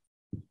our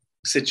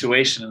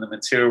situation in the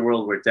material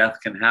world where death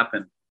can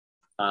happen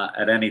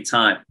at any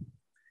time,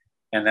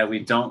 and that we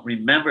don't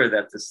remember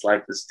that this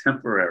life is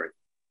temporary.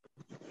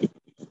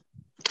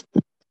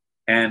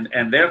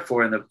 And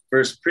therefore, in the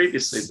verse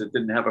previously that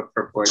didn't have a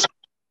purport,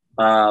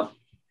 why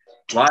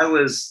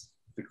was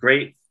the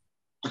great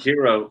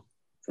hero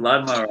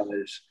Prahlad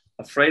Maharaj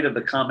afraid of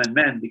the common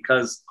men?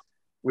 Because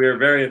we are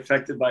very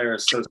affected by our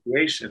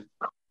association,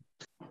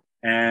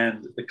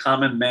 and the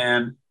common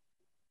man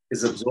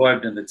is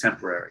absorbed in the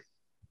temporary.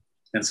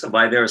 And so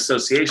by their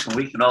association,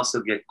 we can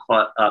also get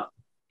caught up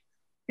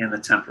in the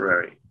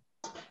temporary.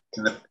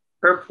 In the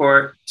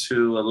purport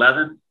to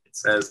 11, it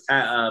says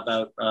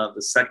about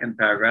the second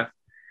paragraph,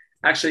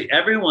 actually,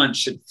 everyone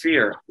should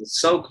fear the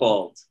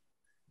so-called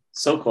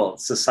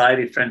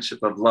society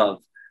friendship of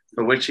love,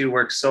 for which he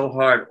works so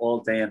hard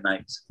all day and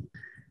night.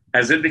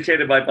 As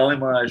indicated by Bali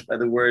Maharaj by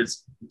the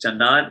words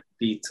Janad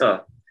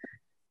Bita,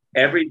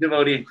 every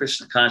devotee in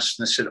Krishna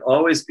consciousness should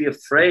always be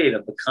afraid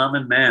of the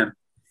common man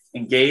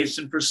engaged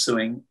in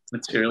pursuing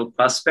material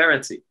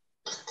prosperity.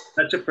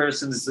 Such a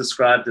person is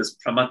described as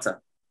pramata,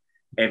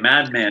 a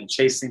madman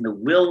chasing the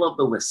will of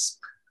the wisp.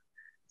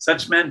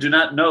 Such men do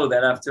not know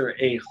that after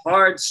a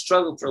hard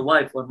struggle for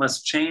life, one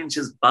must change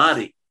his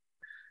body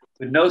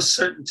with no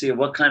certainty of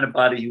what kind of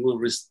body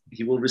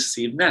he will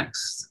receive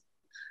next.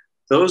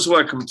 Those who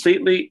are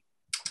completely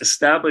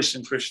established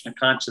in Krishna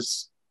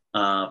conscious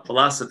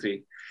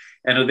philosophy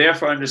and who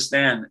therefore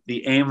understand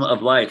the aim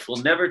of life will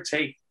never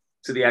take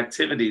to the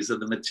activities of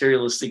the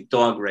materialistic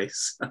dog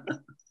race.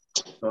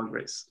 Dog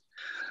race.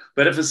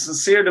 But if a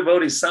sincere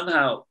devotee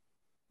somehow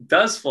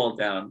does fall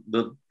down,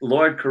 the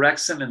Lord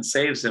corrects him and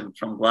saves him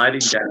from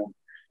gliding down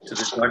to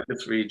the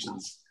darkest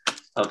regions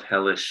of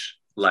hellish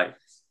life.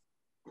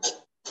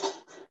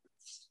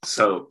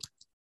 So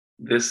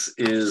this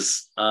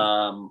is,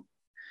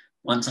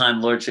 one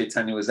time Lord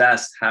Chaitanya was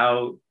asked,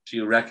 how do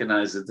you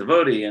recognize a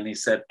devotee? And he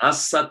said,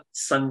 Asat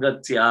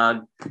Sangat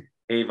Tyag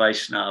E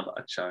Vaishnav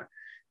Achar,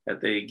 that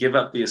they give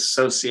up the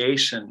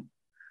association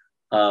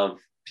of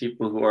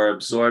people who are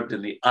absorbed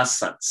in the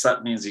asat.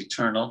 Sat means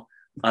eternal,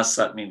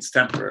 asat means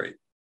temporary.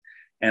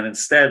 And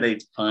instead they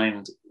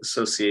find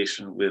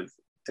association with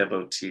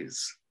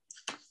devotees.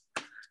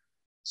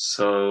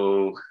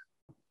 So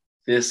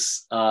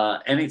this,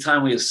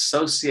 anytime we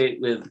associate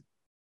with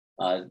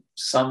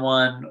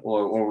someone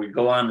or we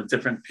go on a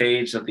different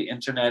page of the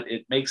internet,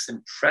 it makes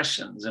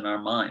impressions in our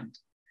mind.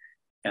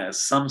 As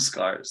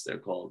samskars, they're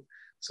called.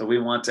 So we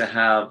want to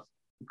have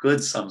good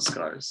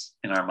samskars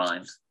in our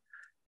mind.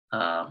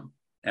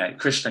 And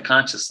Krishna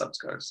conscious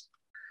samskars.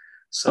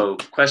 So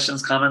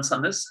questions, comments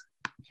on this?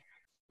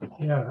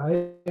 Yeah,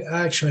 I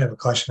actually have a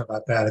question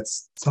about that.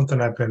 It's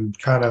something I've been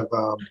kind of,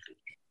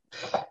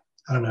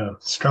 I don't know,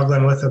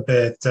 struggling with a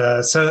bit.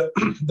 So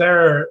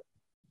there are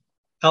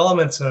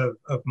elements of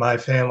my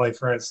family,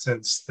 for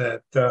instance,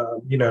 that,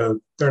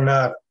 they're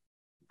not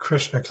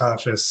Krishna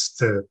conscious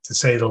to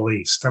say the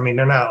least. I mean,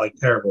 they're not like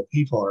terrible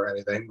people or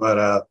anything,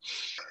 but,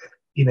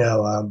 in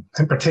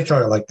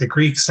particular, like the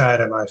Greek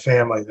side of my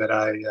family that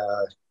I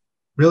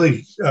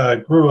really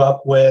grew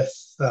up with,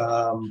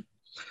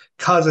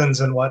 cousins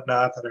and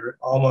whatnot that I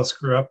almost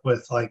grew up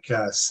with, like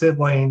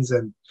siblings,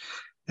 and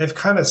they've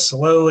kind of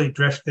slowly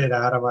drifted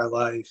out of my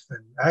life.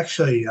 And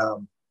actually,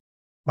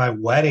 my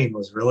wedding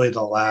was really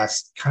the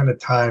last kind of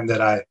time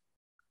that I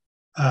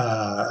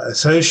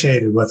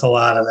associated with a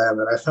lot of them.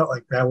 And I felt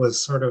like that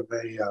was sort of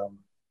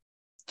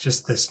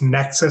just this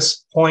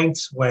nexus point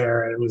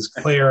where it was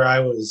clear I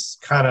was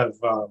kind of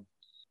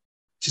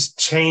just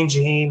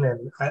changing.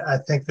 And I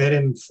think they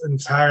didn't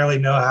entirely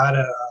know how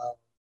to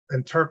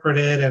interpret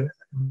it and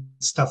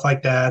stuff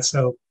like that.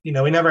 So, we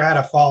never had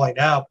a falling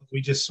out, but we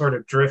just sort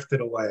of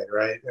drifted away,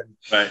 right? And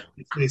right.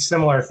 These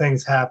similar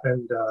things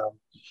happened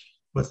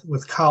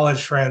with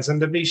college friends.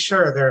 And to be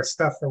sure, there are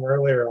stuff from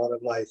earlier on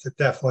in life that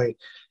definitely,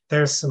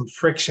 there's some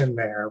friction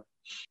there.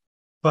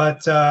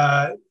 But,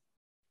 and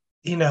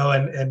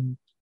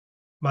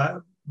my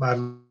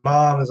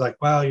mom is like,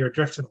 well, you're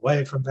drifting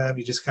away from them.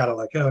 You just got to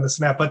let go and this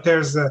and that. But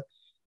there's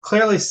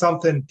clearly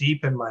something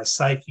deep in my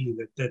psyche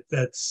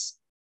that's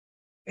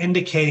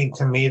indicating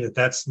to me that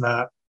that's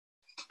not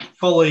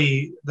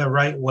fully the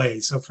right way.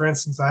 So for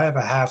instance, I have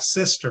a half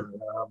sister,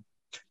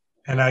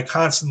 and I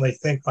constantly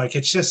think like,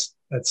 it's just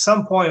at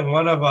some point,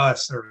 one of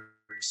us or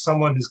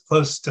someone who's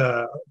close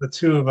to the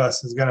two of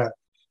us is going to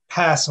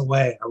pass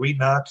away. Are we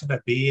not going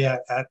to be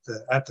at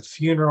the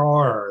funeral,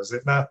 or is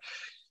it not?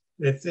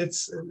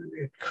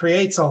 It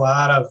creates a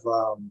lot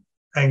of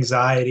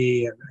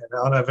anxiety, and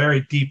on a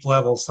very deep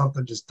level,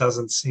 something just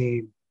doesn't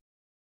seem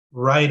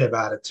right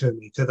about it to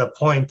me, to the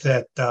point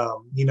that,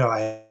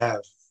 I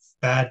have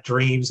bad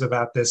dreams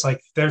about this.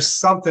 Like there's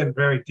something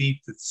very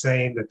deep that's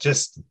saying that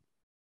just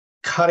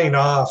cutting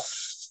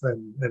off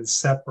and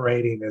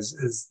separating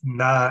is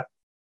not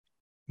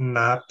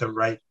not the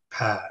right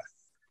path.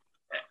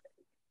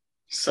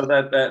 So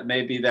that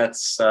maybe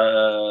that's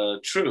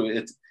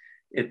true.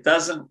 It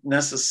doesn't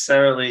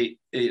necessarily,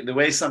 the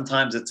way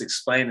sometimes it's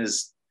explained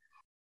is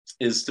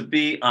to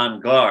be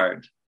on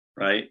guard,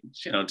 right?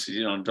 Don't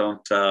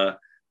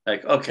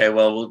like, okay,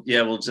 well,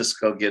 we'll just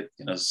go get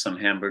some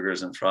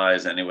hamburgers and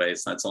fries anyway.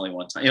 It's only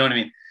one time. You know what I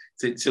mean?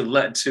 To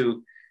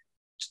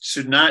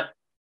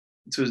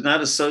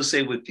not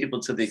associate with people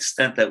to the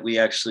extent that we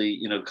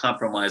actually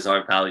compromise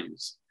our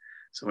values.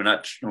 So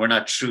we're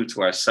not true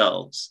to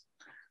ourselves,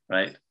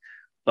 right?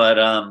 But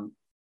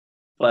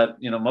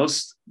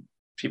most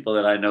people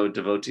that I know,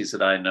 devotees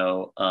that I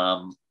know,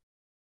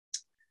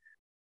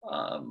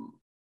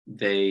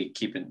 they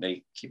keep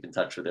in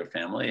touch with their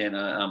family, and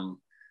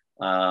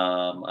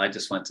I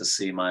just went to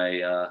see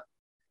my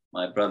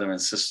brother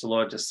and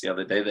sister-in-law just the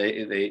other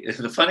day. They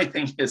the funny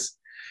thing is,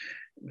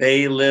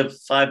 they live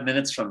 5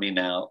 minutes from me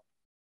now,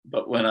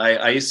 but when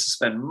I used to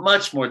spend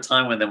much more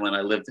time with them when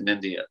I lived in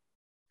India.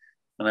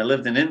 When I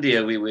lived in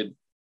India, we would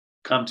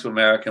come to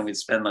America and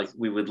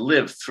we would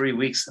live 3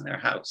 weeks in their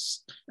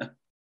house.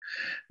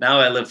 Now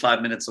I live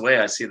 5 minutes away.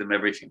 I see them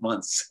every few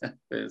months.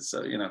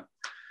 So,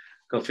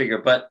 go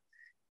figure. But,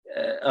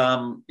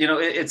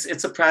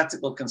 it's a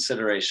practical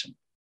consideration.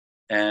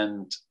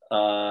 And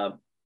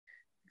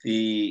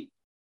the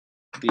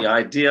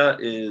idea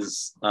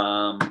is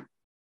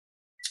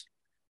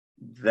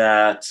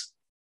that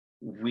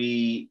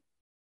we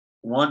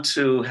want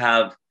to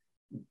have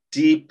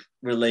deep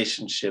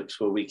relationships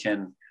where we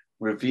can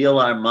reveal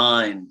our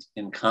mind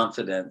in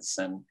confidence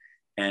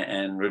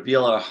and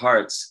reveal our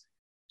hearts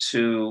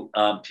to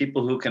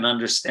people who can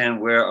understand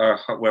where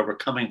we're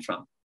coming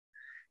from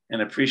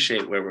and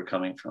appreciate where we're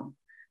coming from.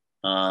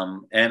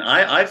 And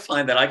I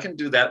find that I can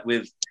do that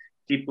with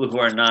people who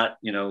are not,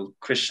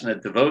 Krishna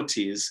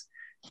devotees,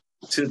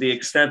 to the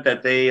extent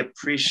that they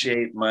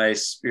appreciate my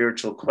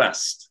spiritual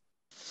quest.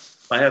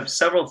 I have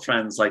several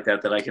friends like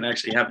that I can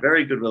actually have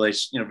very good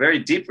very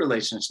deep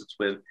relationships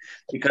with,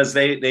 because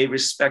they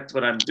respect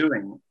what I'm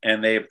doing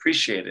and they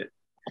appreciate it.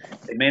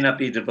 They may not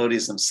be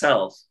devotees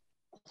themselves,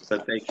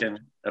 but they can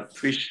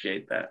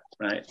appreciate that,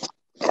 right?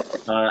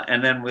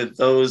 And then with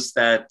those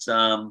that,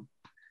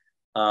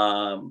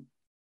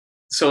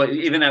 so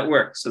even at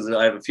work, so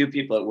I have a few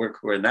people at work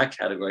who are in that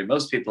category.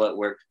 Most people at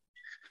work,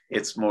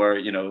 it's more,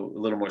 a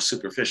little more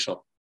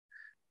superficial,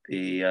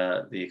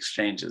 the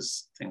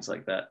exchanges, things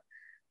like that.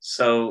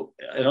 So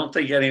I don't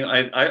think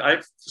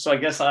so I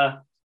guess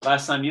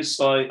last time I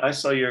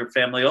saw your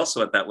family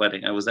also at that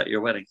wedding. I was at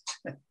your wedding.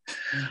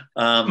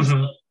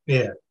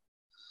 Yeah.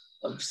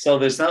 So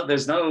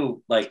there's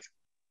no like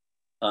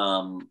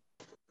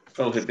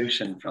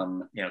prohibition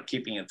from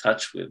keeping in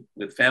touch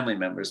with family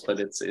members, but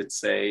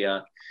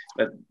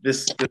but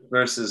this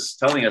verse is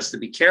telling us to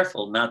be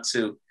careful not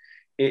to,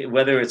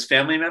 whether it's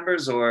family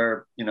members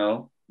or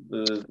the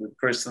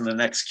person in the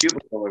next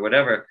cubicle or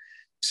whatever,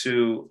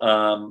 to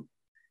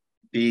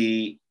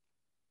be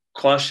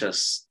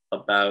cautious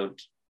about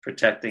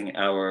protecting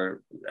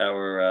our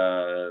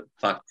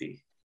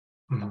bhakti.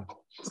 Mm-hmm.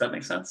 Does that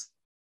make sense?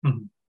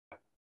 Mm-hmm.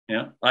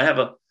 Yeah, I have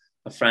a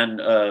friend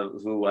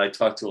who I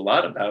talk to a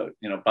lot about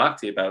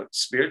bhakti, about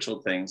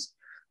spiritual things,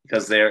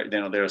 because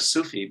they're a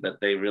Sufi, but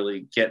they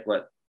really get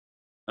what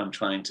I'm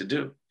trying to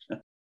do.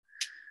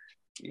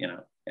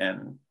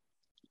 And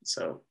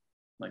so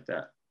like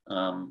that.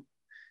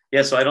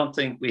 So I don't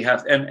think we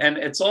have, and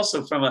it's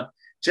also from a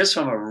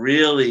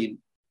really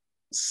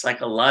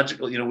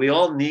psychological, we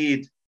all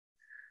need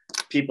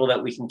people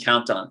that we can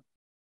count on.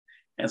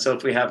 And so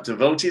if we have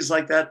devotees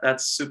like that,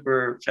 that's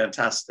super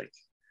fantastic,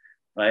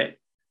 right?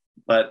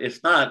 But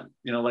if not,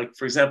 like,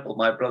 for example,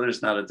 my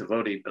brother's not a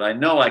devotee, but I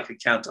know I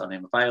could count on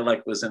him. If I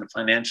was in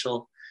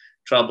financial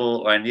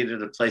trouble or I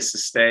needed a place to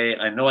stay,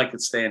 I know I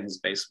could stay in his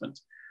basement.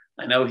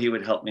 I know he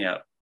would help me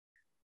out,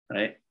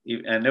 right?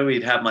 I know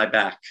he'd have my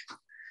back.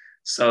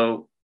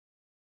 So,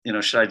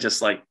 should I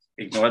just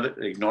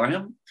ignore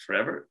him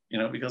forever,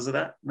 because of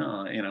that?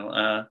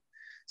 No,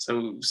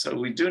 so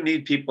we do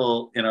need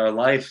people in our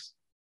life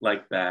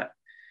like that.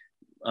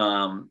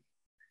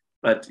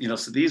 But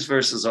so these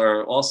verses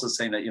are also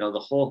saying that the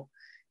whole,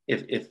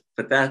 if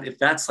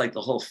that's like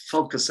the whole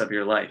focus of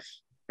your life,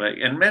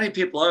 right? And many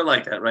people are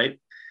like that, right?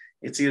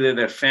 It's either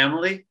their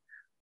family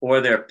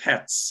or their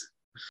pets.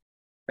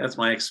 That's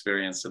my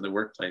experience in the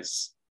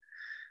workplace.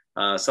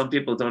 Some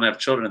people don't have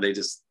children; they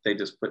just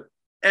put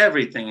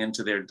everything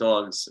into their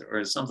dogs,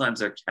 or sometimes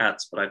their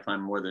cats, but I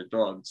find more their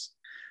dogs.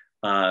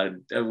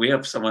 We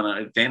have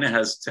someone, Dana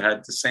has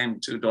had the same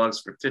 2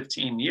 dogs for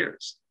 15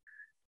 years,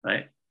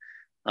 right?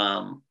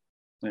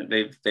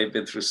 They've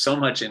been through so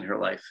much in her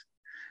life.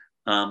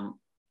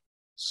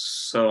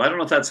 So I don't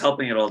know if that's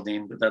helping at all,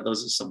 Dean, but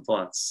those are some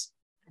thoughts.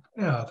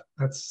 Yeah,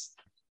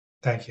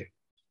 thank you.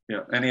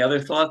 Yeah. Any other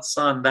thoughts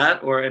on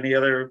that, or any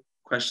other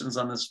questions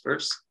on this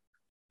verse?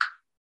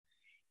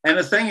 And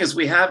the thing is,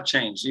 we have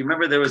changed. You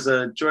remember there was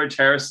a George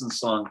Harrison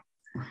song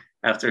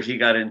after he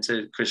got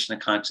into Krishna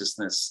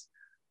consciousness.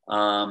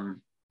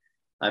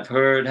 I've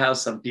heard how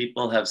some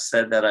people have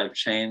said that I've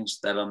changed,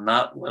 that I'm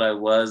not what I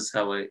was,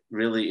 how it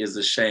really is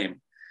a shame.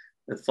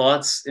 The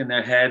thoughts in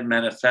their head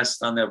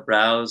manifest on their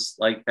brows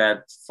like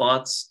bad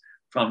thoughts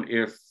from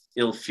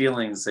ill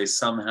feelings they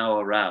somehow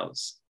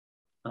arouse.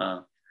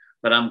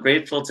 But I'm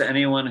grateful to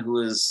anyone who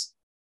is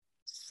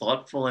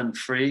thoughtful and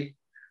free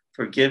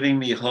for giving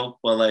me hope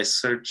while I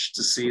search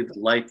to see the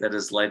light that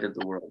has lighted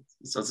the world.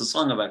 So it's a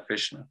song about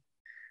Krishna.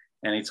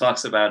 And he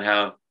talks about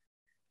how,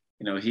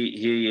 you know,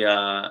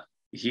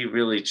 he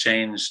really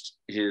changed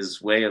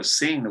his way of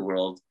seeing the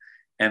world,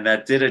 and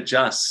that did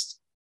adjust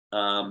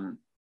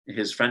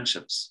his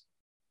friendships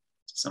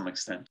to some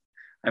extent.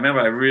 I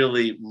remember I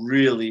really,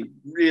 really,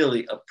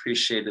 really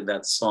appreciated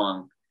that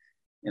song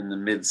in the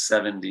mid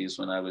 70s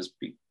when I was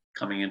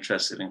becoming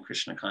interested in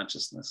Krishna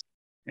consciousness.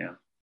 Yeah.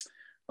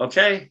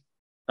 Okay.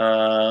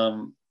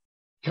 Can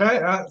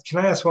I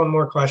ask one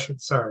more question?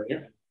 Sorry.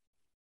 Yeah.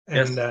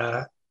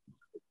 And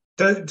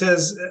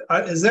Yes.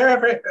 Is there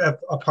ever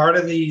a part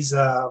of these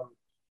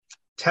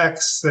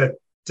texts that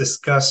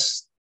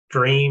discuss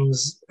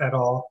dreams at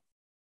all?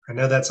 I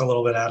know that's a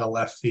little bit out of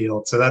left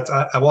field, so that's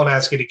I won't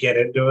ask you to get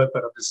into it,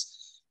 but I'm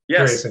just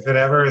curious if it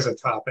ever is a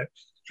topic.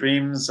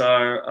 Dreams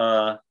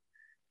are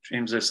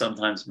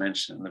sometimes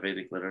mentioned in the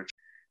Vedic literature.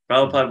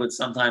 Prabhupada would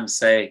sometimes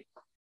say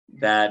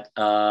that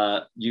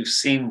you've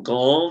seen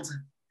gold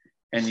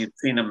and you've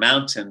seen a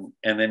mountain,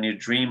 and then you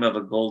dream of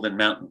a golden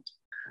mountain.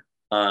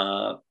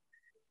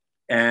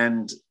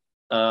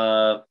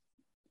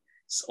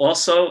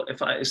 Also,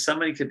 if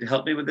somebody could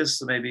help me with this,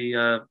 so maybe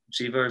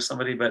Jiva or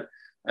somebody, but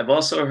I've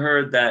also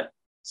heard that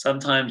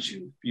sometimes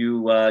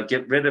you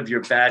get rid of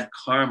your bad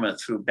karma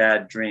through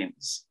bad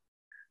dreams.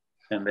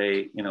 And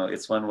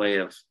it's one way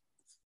of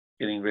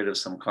getting rid of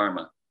some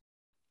karma.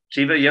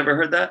 Jiva, you ever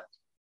heard that?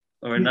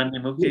 Or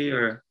Nandimukhi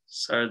or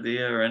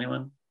Sardiya or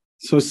anyone?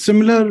 So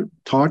similar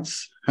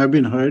thoughts have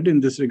been heard in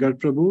this regard,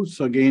 Prabhu.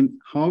 So again,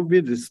 how we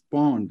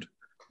respond,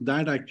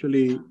 that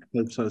actually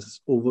helps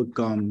us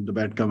overcome the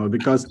bad karma.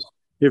 Because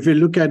if we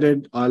look at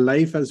it, our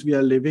life as we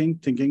are living,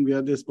 thinking we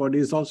are this body,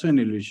 is also an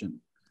illusion.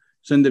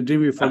 So in the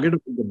dream, we forget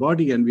about the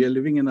body and we are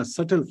living in a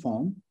subtle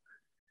form,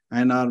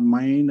 and our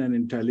mind and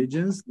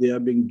intelligence, they are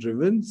being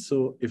driven.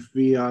 So if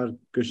we are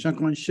Krishna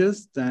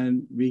conscious,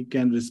 then we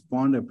can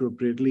respond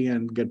appropriately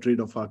and get rid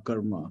of our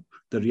karma,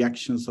 the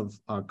reactions of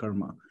our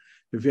karma.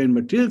 If we are in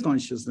material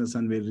consciousness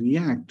and we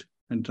react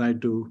and try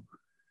to,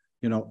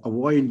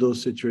 avoid those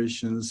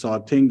situations or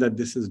think that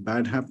this is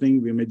bad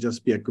happening, we may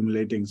just be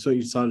accumulating. So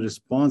it's our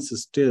response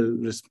is still,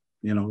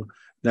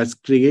 that's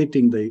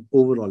creating the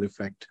overall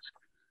effect.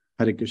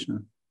 Hare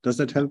Krishna. Does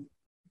that help?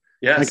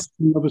 Yes. I can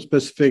come up with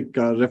specific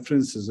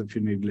references if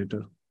you need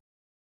later.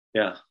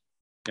 Yeah.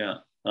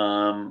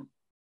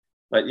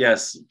 But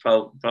yes,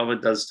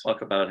 Prabhupada does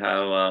talk about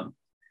how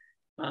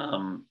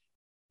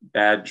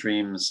bad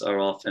dreams are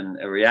often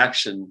a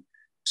reaction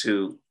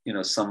to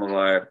some of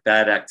our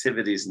bad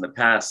activities in the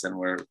past, and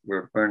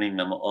we're burning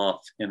them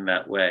off in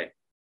that way.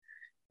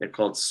 They're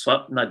called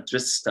swapna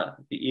drista,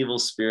 the evil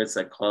spirits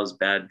that cause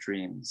bad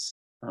dreams.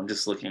 I'm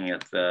just looking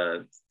at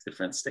the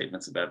different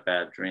statements about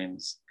bad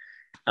dreams.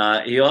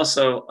 He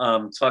also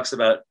talks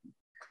about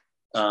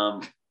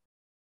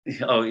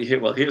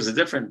here's a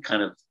different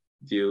kind of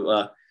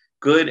view.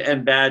 Good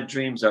and bad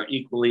dreams are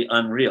equally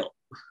unreal.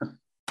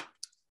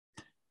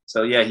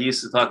 So he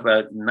used to talk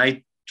about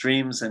night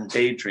dreams and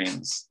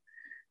daydreams,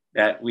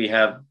 that we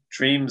have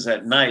dreams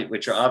at night,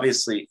 which are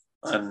obviously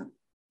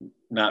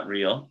not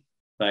real,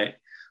 right?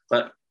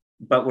 But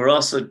we're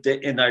also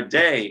in our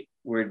day,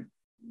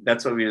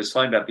 that's what we were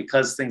talking about,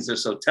 because things are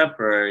so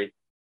temporary,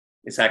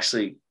 it's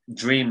actually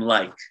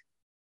dream-like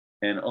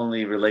and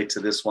only relate to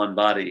this one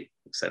body,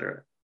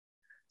 etc.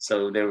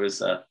 So there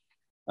was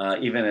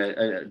even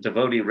a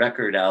devotee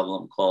record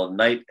album called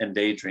Night and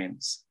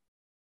Daydreams.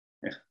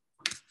 Yeah.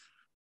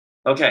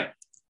 Okay.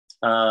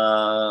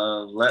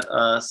 Let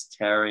us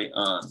carry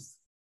on.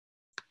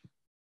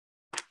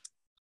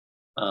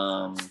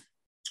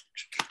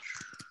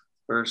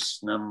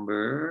 Verse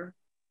number,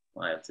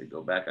 I have to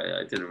go back.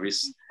 I did a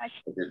recent.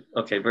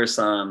 Okay, verse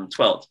 12.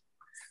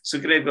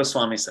 Sukadeva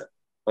Goswami said,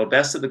 "O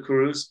best of the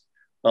Kurus,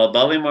 while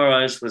Bali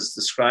Maharaj was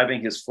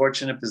describing his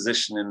fortunate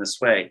position in this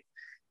way,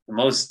 the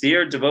most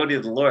dear devotee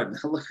of the Lord,"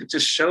 look, it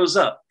just shows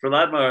up.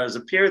 Prahlad Maharaj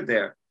appeared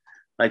there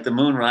like the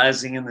moon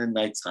rising in the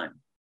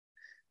nighttime.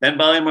 Then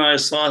Bali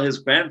Maharaj saw his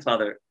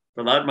grandfather,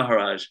 Prahlad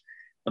Maharaj,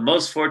 the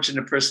most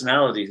fortunate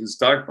personality whose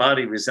dark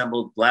body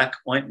resembled black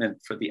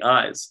ointment for the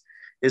eyes.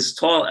 His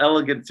tall,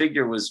 elegant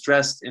figure was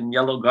dressed in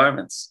yellow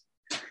garments.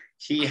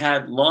 He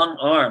had long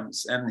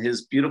arms, and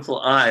his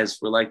beautiful eyes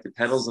were like the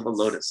petals of a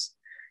lotus.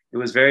 It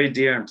was very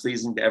dear and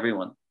pleasing to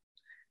everyone.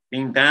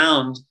 Being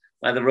bound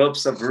by the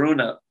ropes of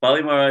Varuna,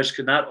 Bali Maharaj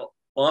could not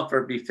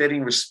offer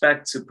befitting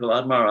respect to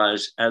Prahlad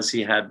Maharaj as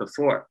he had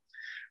before.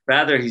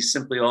 Rather, he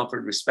simply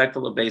offered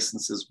respectful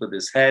obeisances with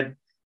his head,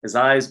 his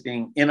eyes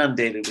being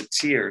inundated with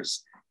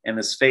tears and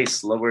his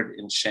face lowered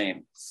in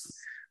shame.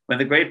 When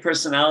the great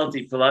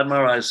personality, Prahlad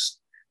Maharaj,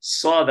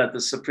 saw that the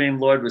Supreme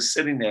Lord was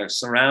sitting there,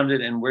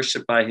 surrounded and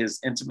worshipped by his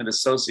intimate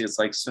associates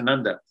like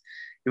Sunanda,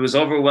 He was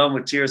overwhelmed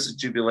with tears of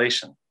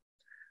jubilation.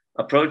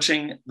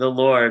 Approaching the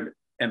Lord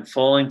and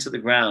falling to the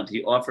ground,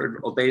 he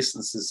offered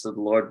obeisances to the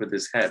Lord with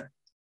his head.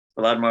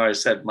 Prahlad Maharaj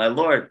said, "My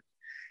Lord,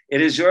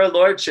 it is your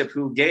lordship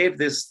who gave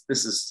this,"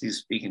 he's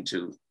speaking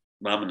to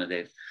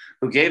Vamanadev,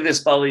 "who gave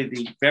this Bali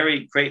the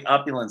very great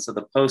opulence of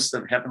the post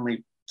of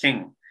heavenly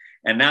king.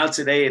 And now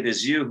today it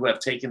is you who have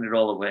taken it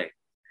all away.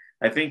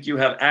 I think you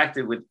have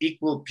acted with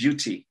equal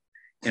beauty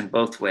in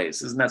both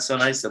ways." Isn't that so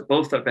nice that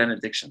both are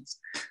benedictions?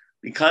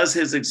 Because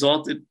his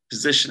exalted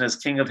position as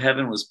king of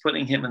heaven was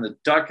putting him in the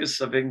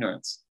darkness of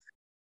ignorance,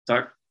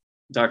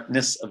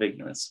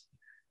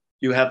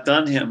 you have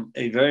done him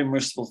a very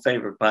merciful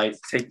favor by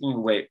taking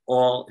away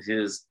all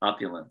his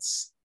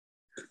opulence.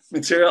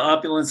 Material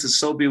opulence is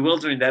so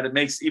bewildering that it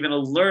makes even a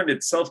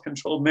learned,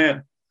 self-controlled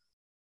man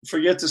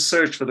forget to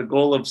search for the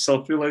goal of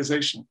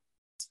self-realization.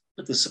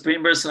 But the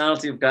Supreme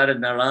Personality of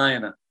Godhead,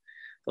 Narayana,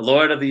 the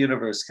Lord of the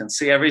universe, can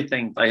see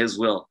everything by his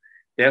will.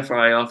 Therefore,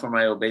 I offer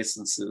my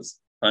obeisances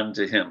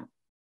unto him,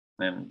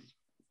 and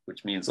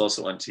which means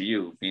also unto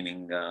you,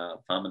 meaning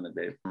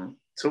Vamanadev.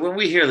 So when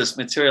we hear this,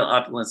 material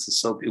opulence is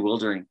so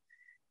bewildering,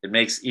 it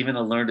makes even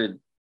a learned,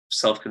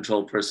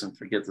 self-controlled person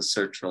forget the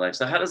search for life.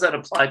 So how does that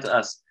apply to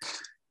us?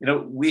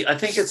 I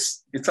think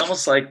it's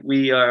almost like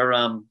we are,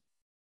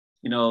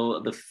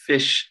 the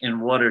fish in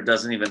water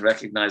doesn't even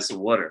recognize the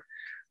water.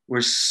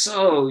 We're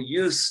so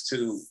used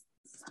to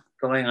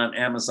going on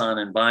Amazon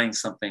and buying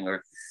something,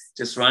 or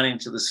just running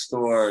to the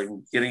store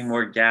and getting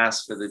more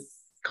gas for the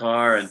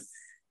car. And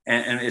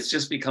it's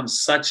just become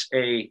such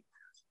a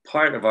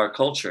part of our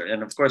culture.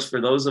 And of course, for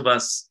those of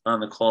us on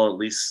the call, at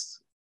least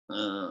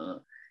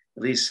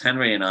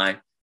Henry and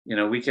I,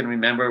 we can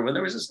remember when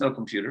there was just no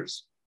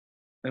computers,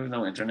 there was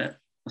no internet.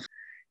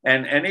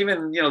 And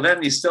even,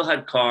 then you still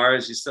had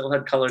cars, you still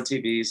had color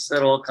TVs, you still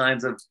had all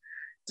kinds of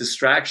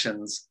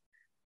distractions,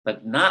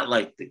 but not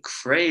like the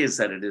craze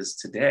that it is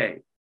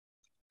today.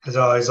 As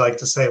I always like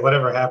to say,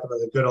 whatever happened to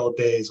the good old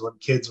days when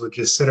kids would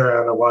just sit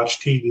around and watch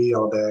TV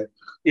all day.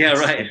 Yeah,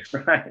 right.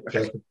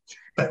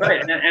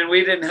 Right. And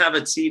we didn't have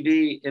a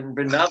TV in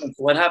Vrindavan.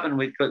 So what happened?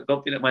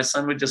 My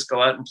son would just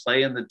go out and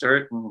play in the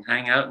dirt and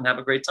hang out and have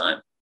a great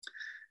time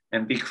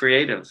and be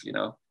creative,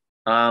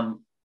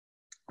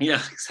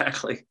 Yeah,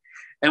 exactly.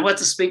 And what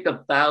to speak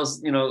of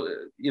thousands,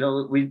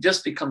 we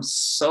just become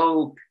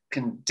so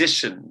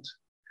conditioned.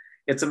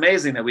 It's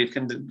amazing that we've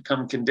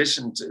become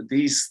conditioned to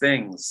these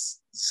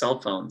things,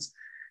 cell phones,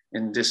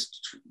 in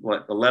just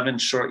 11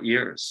 short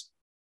years,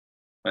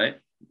 right?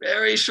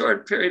 Very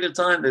short period of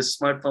time. The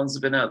smartphones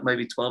have been out,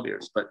 maybe 12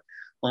 years, but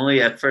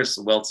only at first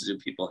the well-to-do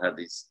people had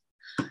these.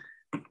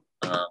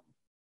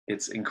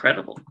 It's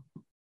incredible.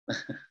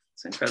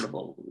 It's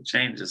incredible, the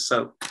changes.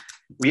 So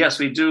yes,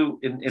 we do,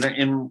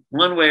 in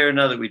one way or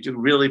another, we do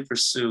really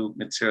pursue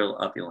material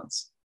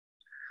opulence.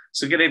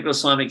 Sukadeva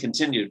Goswami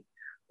continued,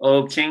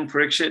 "O King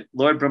Parikshit,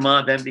 Lord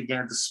Brahma then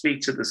began to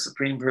speak to the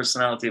Supreme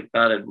Personality of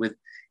Godhead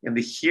in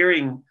the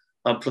hearing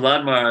of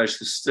Prahlad Maharaj,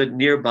 who stood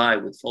nearby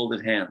with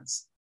folded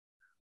hands."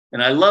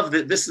 And I love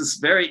that this is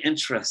very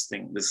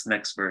interesting, this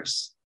next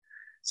verse.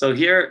 So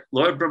here,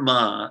 Lord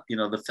Brahma,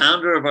 the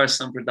founder of our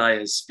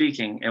Sampradaya, is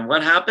speaking. And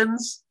what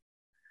happens?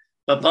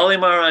 But Bali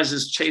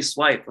Maharaj's chaste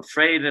wife,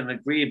 afraid and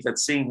aggrieved at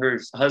seeing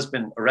her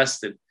husband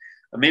arrested,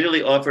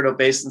 immediately offered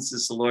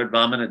obeisances to Lord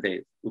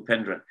Vamanadev,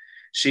 Upendra.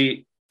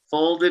 She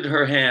folded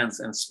her hands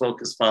and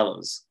spoke as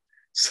follows.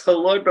 So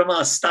Lord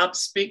Brahma stopped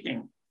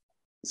speaking,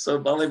 so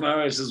Bali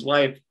Maharaj's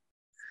wife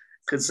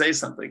could say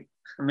something.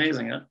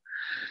 Amazing, huh?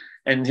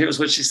 And here's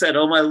what she said: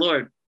 "Oh, my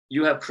Lord,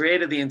 you have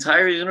created the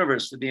entire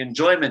universe for the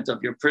enjoyment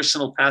of your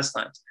personal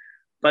pastimes.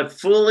 But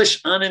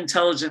foolish,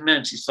 unintelligent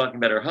men," she's talking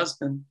about her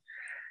husband,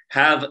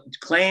 "have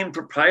claimed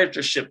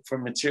proprietorship for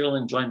material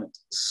enjoyment.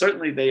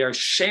 Certainly they are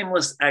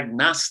shameless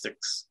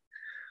agnostics.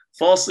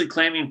 Falsely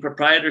claiming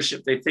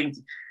proprietorship, they think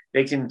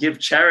they can give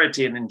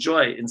charity and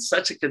enjoy. In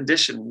such a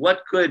condition,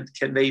 what good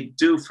can they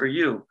do for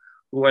you,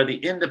 who are the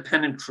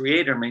independent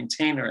creator,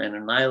 maintainer, and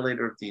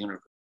annihilator of the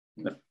universe?"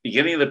 In the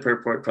beginning of the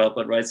purport,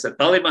 Prabhupada writes that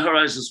Bali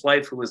Maharaj's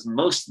wife, who was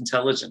most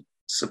intelligent,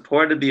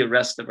 supported the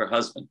arrest of her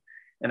husband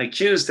and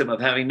accused him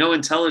of having no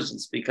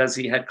intelligence because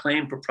he had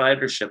claimed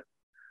proprietorship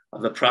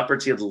of the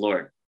property of the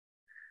Lord.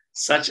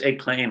 Such a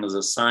claim is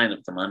a sign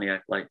of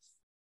demoniac life.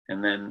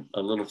 And then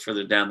a little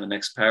further down the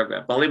next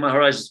paragraph, Bali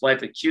Maharaj's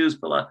wife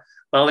accused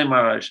Bali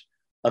Maharaj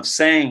of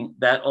saying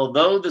that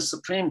although the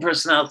Supreme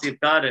Personality of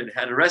Godhead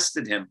had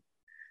arrested him,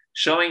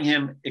 showing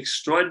him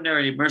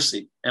extraordinary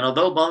mercy, and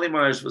although Bali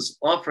Maharaj was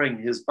offering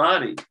his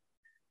body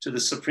to the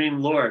Supreme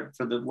Lord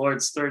for the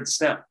Lord's third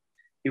step,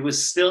 he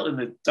was still in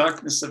the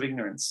darkness of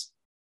ignorance.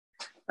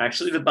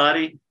 Actually, the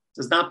body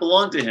does not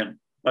belong to him,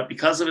 but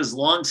because of his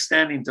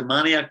long-standing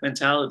demoniac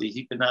mentality,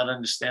 he could not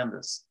understand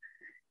this.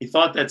 He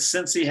thought that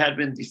since he had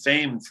been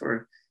defamed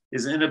for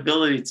his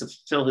inability to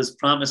fulfill his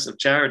promise of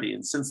charity,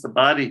 and since the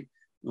body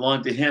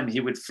belonged to him, he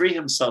would free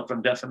himself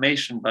from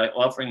defamation by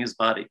offering his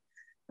body.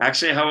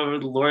 Actually, however,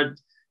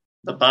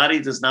 the body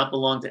does not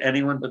belong to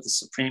anyone but the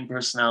Supreme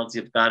Personality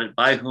of God,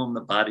 by whom the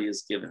body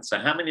is given. So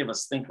how many of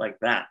us think like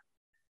that?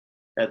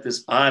 That this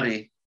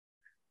body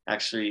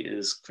actually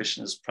is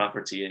Krishna's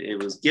property.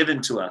 It was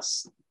given to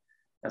us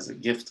as a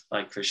gift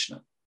by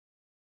Krishna.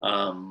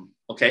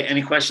 Okay,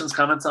 any questions,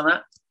 comments on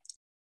that?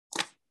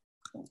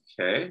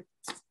 Okay,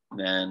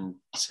 then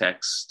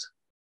text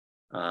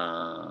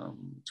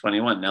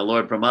 21. Now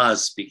Lord Brahma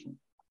is speaking.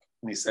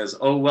 And he says,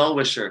 "O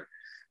well-wisher,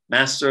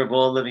 master of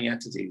all living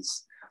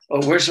entities,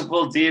 O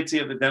worshipful deity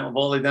of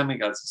all the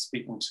demigods," he's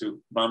speaking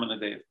to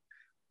Vamanadev,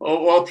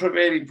 "O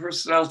all-pervading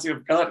personality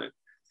of Godhead,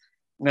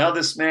 now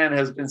this man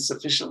has been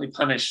sufficiently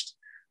punished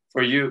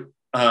for you.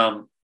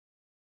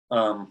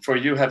 For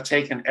you have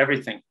taken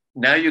everything.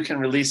 Now you can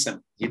release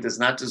him. He does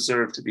not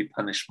deserve to be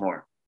punished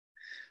more.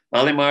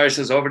 Bali Maharaj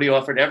has already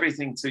offered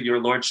everything to your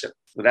lordship.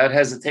 Without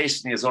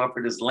hesitation, he has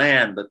offered his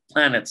land, the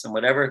planets, and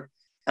whatever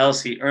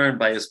else he earned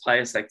by his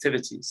pious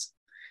activities,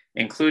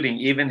 including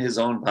even his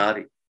own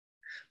body.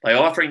 By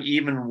offering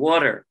even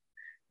water,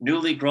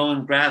 newly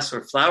grown grass,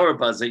 or flower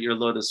buds at your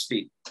lotus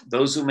feet,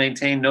 those who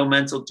maintain no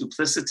mental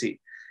duplicity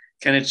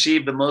can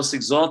achieve the most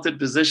exalted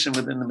position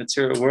within the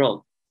material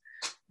world.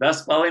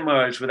 Thus, Bali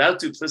Maharaj, without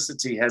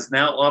duplicity, has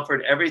now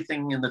offered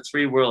everything in the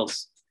three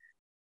worlds.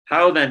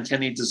 How then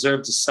can he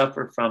deserve to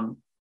suffer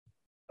from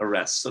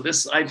arrest?" So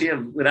this idea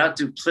of without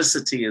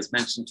duplicity is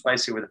mentioned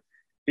twice here,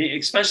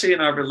 especially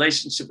in our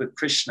relationship with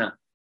Krishna,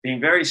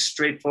 being very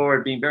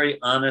straightforward, being very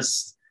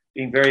honest,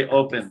 being very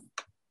open,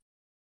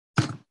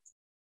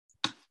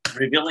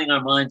 revealing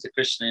our mind to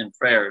Krishna in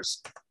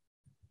prayers.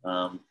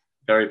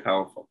 Very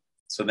powerful.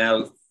 So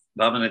now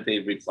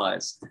Vamanadev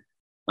replies,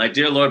 "My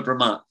dear Lord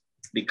Brahma,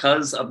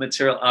 because of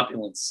material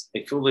opulence,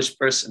 a foolish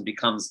person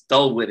becomes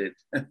dull-witted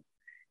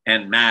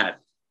and mad.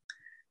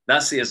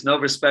 Thus, he has no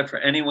respect for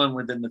anyone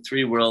within the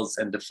three worlds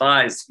and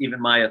defies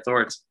even my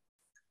authority.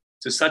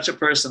 To such a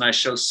person, I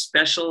show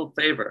special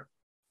favor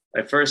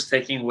by first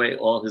taking away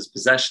all his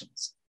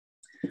possessions.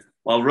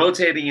 While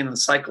rotating in the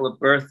cycle of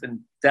birth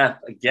and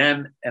death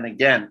again and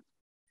again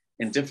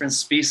in different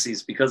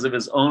species because of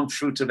his own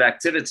fruitive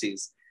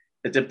activities,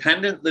 the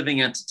dependent living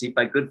entity,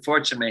 by good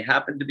fortune, may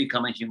happen to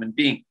become a human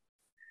being.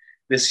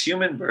 This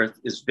human birth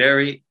is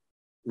very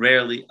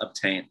rarely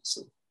obtained."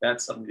 So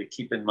that's something to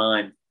keep in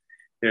mind.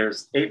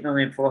 There's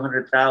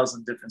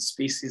 8,400,000 different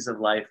species of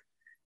life.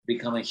 To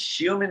become a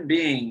human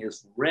being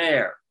is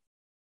rare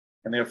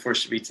and therefore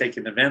should be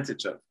taken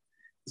advantage of.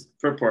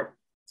 Purport.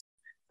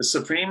 The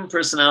Supreme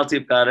Personality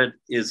of Godhead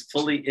is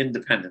fully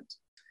independent.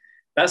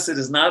 Thus, it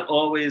is not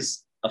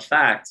always a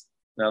fact.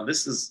 Now,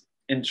 this is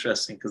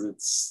interesting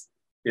because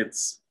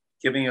it's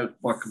giving a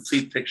more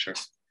complete picture.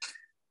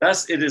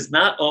 Thus, it is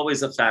not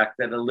always a fact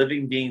that a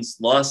living being's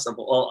loss of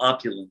all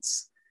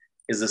opulence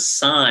is a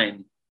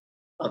sign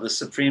of the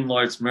Supreme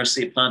Lord's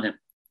mercy upon him.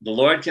 The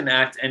Lord can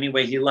act any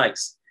way he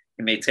likes.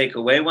 He may take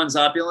away one's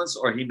opulence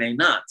or he may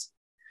not.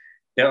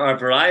 There are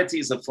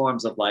varieties of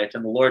forms of life,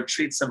 and the Lord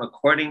treats them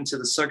according to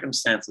the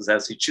circumstances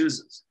as he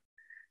chooses.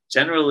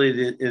 Generally,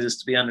 it is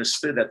to be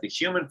understood that the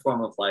human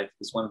form of life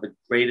is one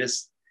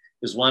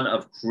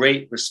of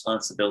great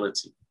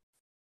responsibility.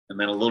 And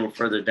then a little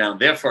further down,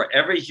 therefore,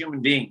 every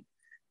human being,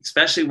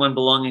 especially one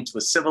belonging to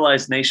a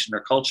civilized nation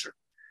or culture,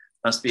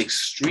 must be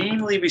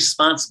extremely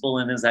responsible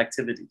in his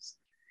activities.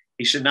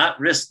 He should not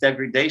risk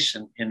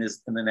degradation in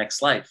the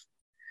next life,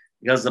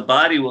 because the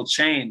body will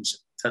change.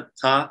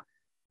 Tata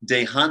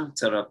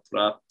dehantara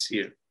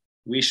praptir.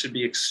 We should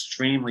be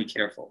extremely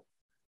careful.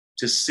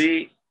 To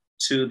see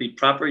to the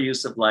proper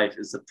use of life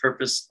is the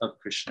purpose of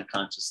Krishna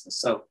consciousness.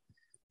 So,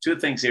 two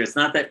things here. It's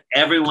not that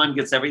everyone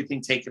gets everything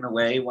taken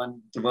away.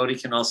 One devotee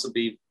can also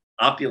be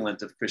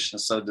opulent if Krishna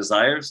so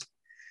desires.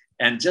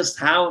 And just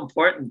how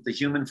important the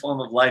human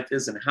form of life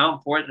is and how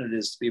important it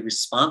is to be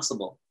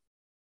responsible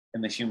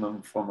in the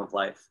human form of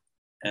life.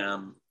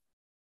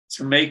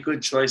 To make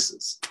good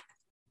choices.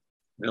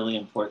 Really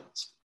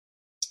important.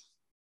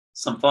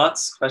 Some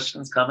thoughts,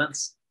 questions,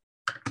 comments?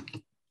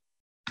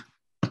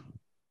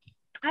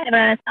 I have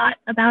a thought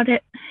about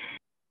it.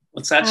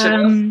 What's that,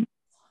 Shana?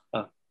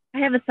 I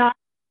have a thought.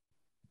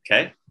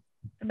 Okay.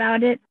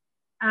 About it.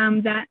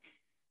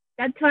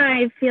 That's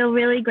why I feel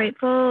really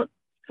grateful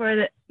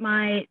for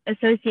my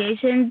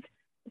associations,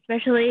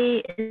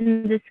 especially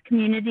in this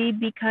community,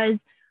 because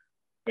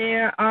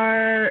there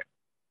are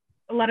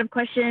a lot of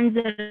questions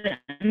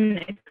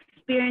and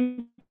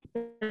experiences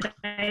that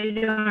I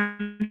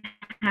don't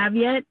have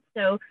yet.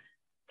 So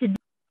to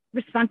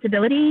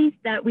responsibilities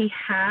that we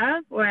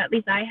have, or at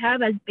least I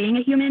have as being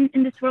a human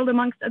in this world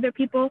amongst other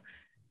people.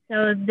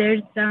 So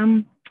there's,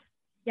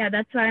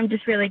 that's why I'm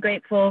just really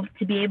grateful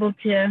to be able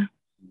to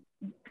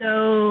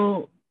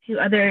go to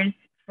others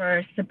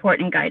for support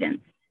and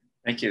guidance.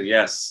 Thank you.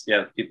 Yes.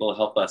 Yeah. People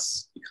help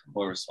us become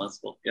more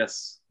responsible.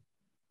 Yes.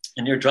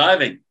 And you're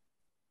driving.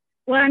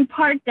 Well, I'm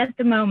parked at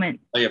the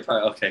moment. Oh, you're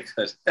parked. Okay,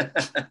 good.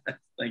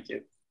 Thank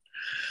you.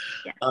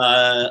 Yeah.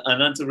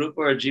 Anantarupa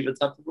or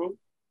Jivatapa?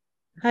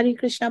 Hare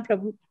Krishna,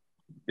 Prabhu.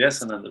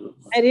 Yes,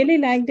 Anantarupa. I really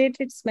liked it.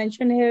 It's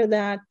mentioned here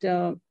that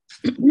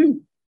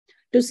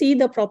to see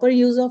the proper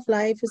use of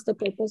life is the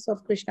purpose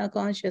of Krishna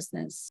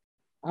consciousness.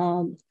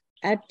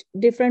 at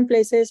different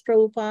places,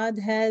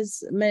 Prabhupada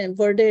has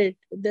worded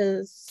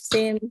the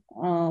same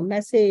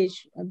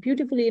message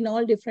beautifully in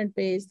all different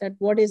ways, that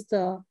what is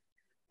the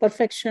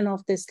perfection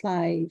of this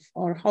life,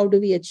 or how do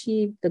we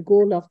achieve the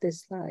goal of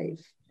this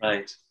life?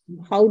 Right.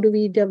 How do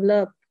we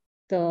develop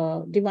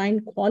the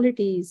divine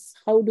qualities?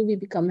 How do we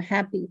become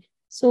happy?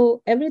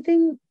 So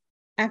everything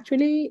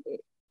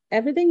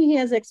he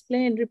has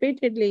explained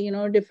repeatedly,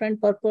 different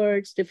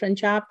purports, different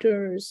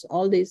chapters,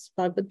 all these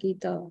Bhagavad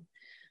Gita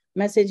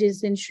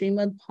messages in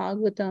Srimad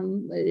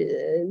Bhagavatam.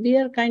 We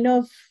are kind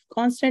of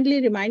constantly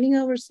reminding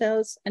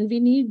ourselves, and we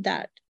need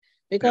that,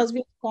 because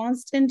we're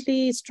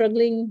constantly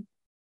struggling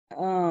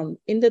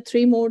in the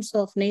three modes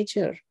of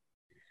nature,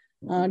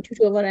 due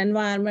to our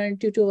environment,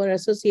 due to our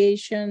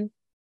association.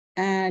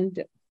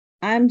 And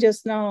I'm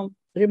just now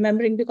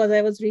remembering, because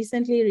I was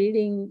recently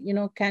reading,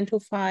 Canto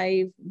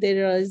 5,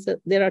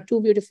 there are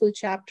two beautiful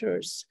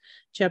chapters,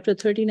 chapter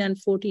 13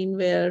 and 14,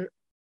 where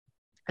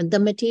the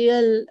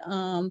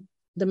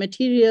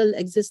material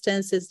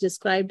existence is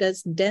described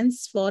as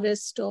dense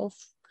forest of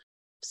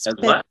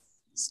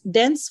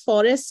dense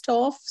forest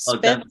of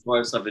dense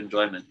forest of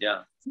enjoyment.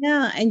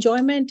 Yeah,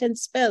 enjoyment and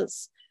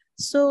spells.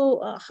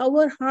 So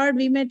however hard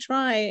we may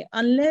try,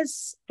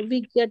 unless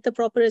we get the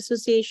proper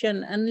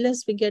association,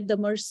 unless we get the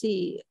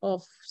mercy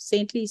of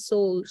saintly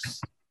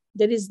souls,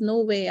 there is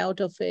no way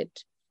out of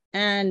it.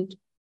 And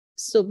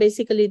so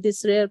basically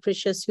this rare,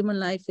 precious human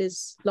life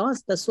is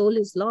lost. The soul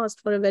is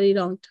lost for a very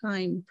long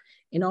time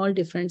in all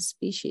different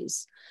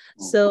species.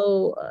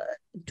 So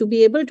to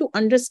be able to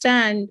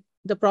understand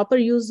the proper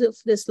use of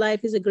this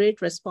life is a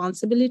great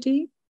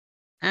responsibility.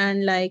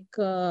 And like,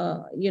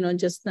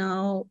 just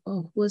now,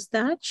 who was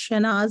that?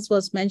 Shanaz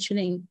was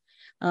mentioning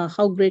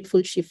how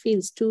grateful she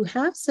feels to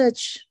have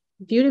such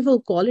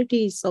beautiful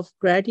qualities of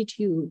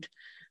gratitude,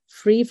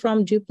 free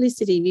from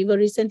duplicity. We were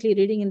recently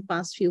reading in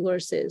past few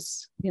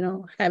verses,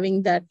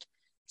 having that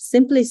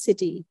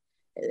simplicity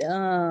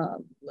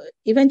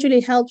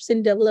eventually helps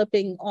in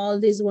developing all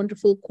these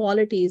wonderful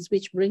qualities,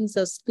 which brings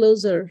us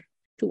closer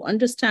to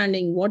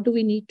understanding what do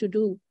we need to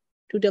do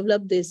to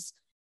develop this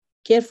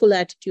careful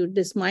attitude,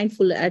 this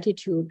mindful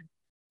attitude.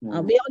 We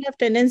all have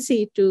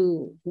tendency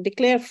to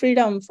declare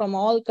freedom from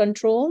all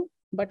control,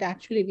 but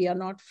actually we are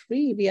not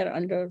free. We are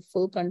under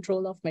full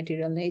control of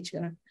material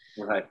nature.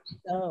 Right.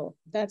 So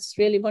that's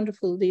really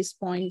wonderful, these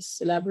points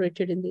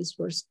elaborated in these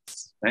verses.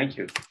 Thank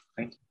you.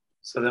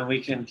 So then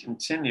we can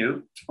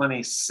continue.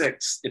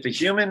 26. If a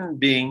human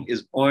being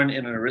is born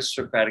in an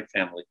aristocratic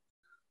family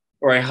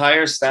or a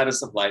higher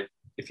status of life,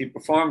 if he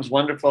performs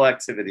wonderful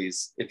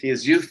activities, if he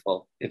is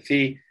youthful, if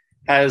he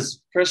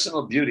has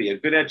personal beauty, a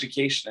good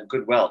education, and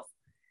good wealth,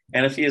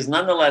 and if he is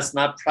nonetheless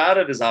not proud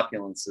of his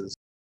opulences,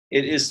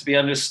 it is to be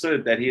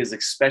understood that he is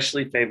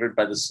especially favored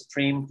by the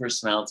Supreme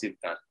Personality of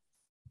God.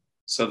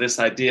 So this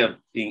idea of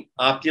being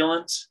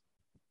opulent,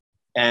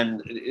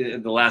 and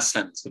in the last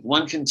sentence, if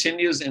one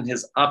continues in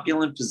his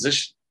opulent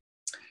position,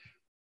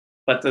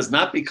 but does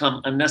not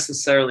become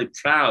unnecessarily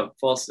proud,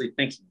 falsely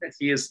thinking that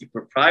he is the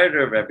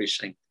proprietor of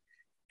everything,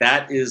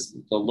 that is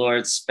the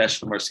Lord's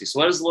special mercy. So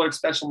what is the Lord's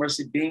special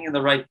mercy? Being in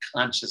the right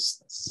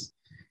consciousness.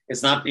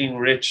 It's not being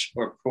rich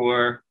or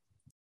poor.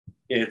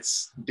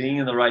 It's being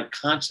in the right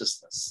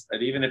consciousness.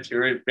 That even if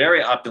you're in a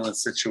very opulent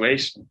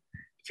situation,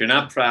 if you're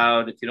not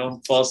proud, if you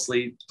don't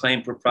falsely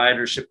claim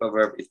proprietorship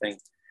over everything,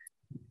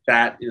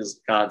 that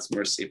is God's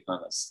mercy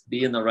upon us.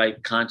 Be in the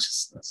right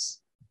consciousness.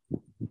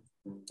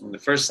 In the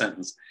first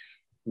sentence,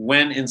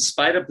 when in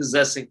spite of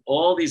possessing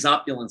all these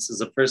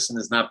opulences, a person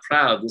is not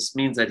proud, this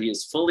means that he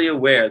is fully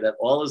aware that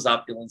all his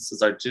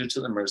opulences are due to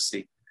the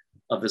mercy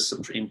of the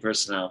Supreme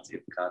Personality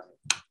of God.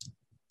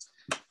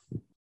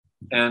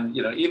 And,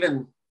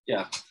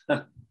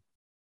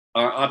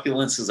 our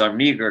opulences are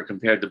meager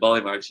compared to Bali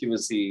Maharaj. He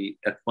was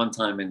at one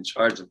time in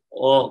charge of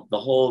the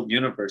whole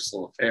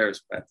universal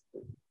affairs,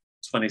 practically.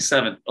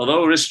 27.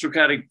 Although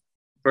aristocratic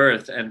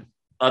birth and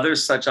other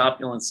such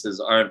opulences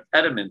are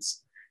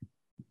impediments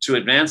to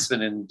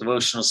advancement in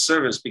devotional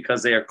service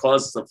because they are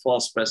causes of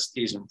false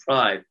prestige and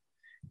pride,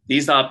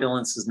 these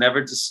opulences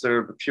never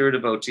disturb a pure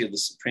devotee of the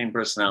Supreme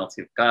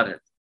Personality of Godhead.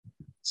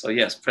 So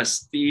yes,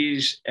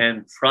 prestige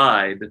and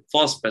pride,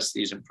 false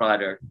prestige and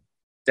pride, are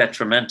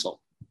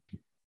detrimental.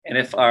 And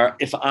if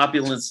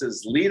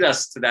opulences lead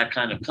us to that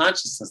kind of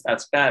consciousness,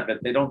 that's bad,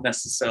 but they don't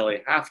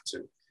necessarily have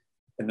to.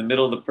 In the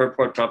middle of the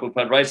purport,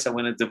 Prabhupada writes that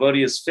when a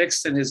devotee is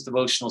fixed in his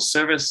devotional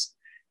service,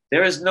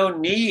 there is no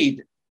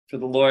need for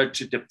the Lord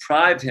to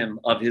deprive him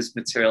of his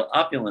material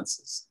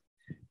opulences.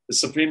 The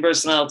Supreme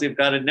Personality of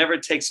Godhead never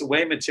takes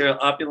away material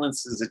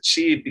opulences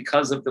achieved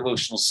because of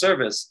devotional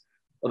service,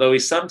 although he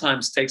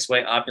sometimes takes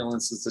away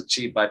opulences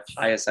achieved by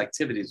pious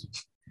activities.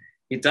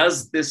 He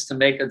does this to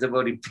make a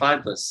devotee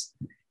prideless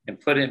and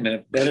put him in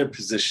a better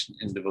position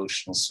in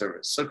devotional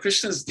service. So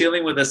Krishna is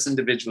dealing with us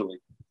individually.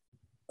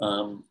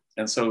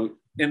 And so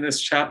in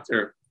this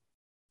chapter,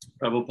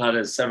 Prabhupada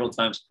has several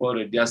times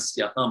quoted,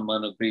 Yasyaham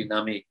manugri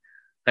nami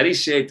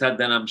harishe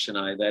taddanam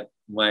shanai, that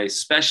my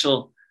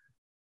special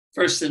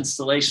first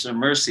installation of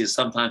mercy is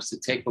sometimes to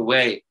take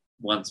away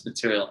one's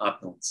material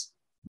opulence.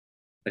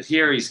 But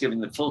here he's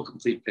giving the full,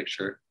 complete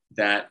picture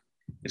that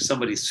if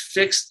somebody's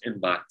fixed in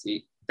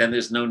bhakti, then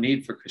there's no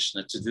need for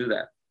Krishna to do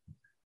that.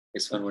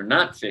 It's when we're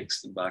not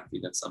fixed in bhakti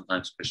that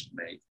sometimes Krishna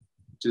may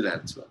do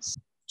that to us.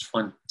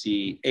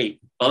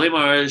 28. Bali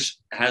Maharaj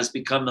has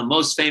become the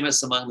most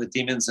famous among the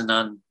demons and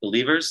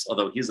non-believers,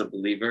 although he's a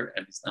believer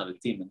and he's not a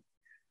demon,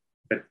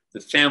 but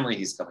the family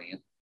he's coming in.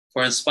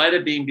 For in spite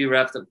of being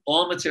bereft of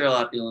all material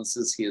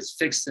opulences, he is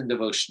fixed in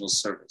devotional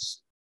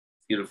service.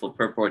 Beautiful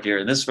purport here.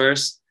 In this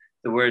verse,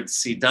 the words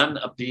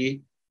siddhan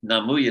api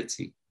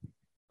namuyati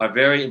are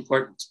very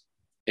important.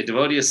 A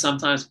devotee is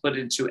sometimes put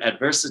into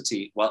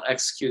adversity while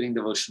executing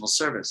devotional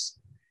service.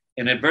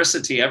 In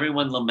adversity,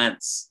 everyone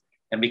laments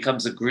and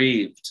becomes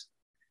aggrieved.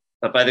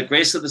 But by the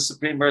grace of the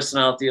Supreme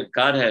Personality of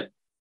Godhead,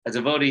 a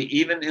devotee,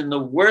 even in the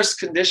worst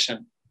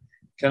condition,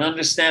 can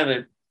understand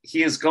that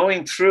he is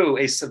going through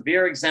a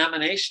severe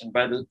examination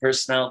by the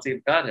Personality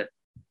of Godhead.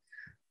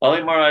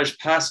 Bali Maharaj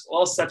passed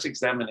all such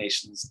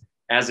examinations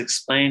as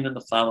explained in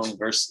the following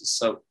verses.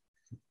 So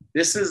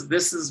this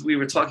is, we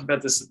were talking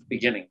about this at the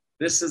beginning.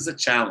 This is a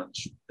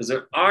challenge because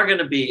there are going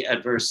to be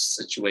adverse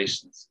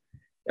situations.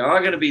 There are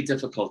going to be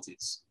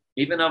difficulties,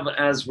 even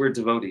as we're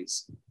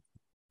devotees.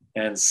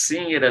 And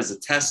seeing it as a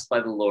test by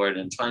the Lord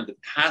and trying to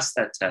pass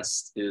that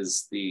test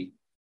is the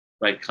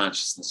right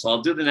consciousness. So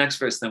I'll do the next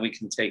verse, then we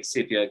can take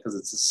Sepia because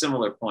it's a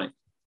similar point.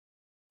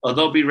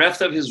 Although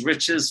bereft of his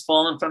riches,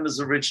 fallen from his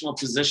original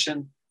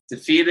position,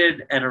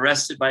 defeated and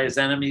arrested by his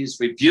enemies,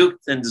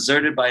 rebuked and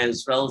deserted by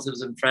his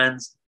relatives and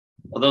friends,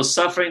 although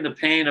suffering the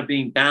pain of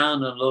being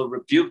bound, and although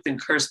rebuked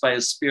and cursed by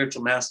his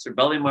spiritual master,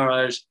 Bali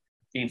Maharaj,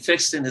 being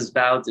fixed in his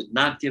vow, did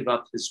not give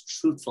up his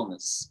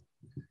truthfulness.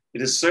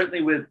 It is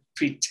certainly with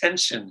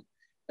pretension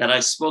that I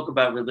spoke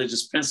about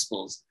religious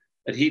principles,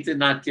 but he did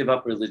not give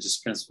up religious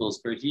principles,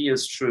 for he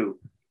is true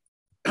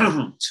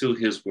to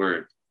his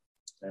word.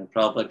 And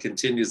Prabhupada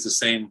continues the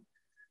same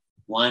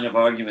line of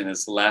argument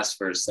as the last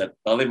verse, that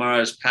Bali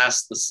Maharaj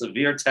passed the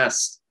severe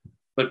test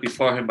put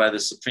before him by the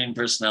Supreme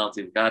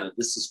Personality of Godhead.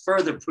 This is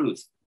further proof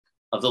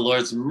of the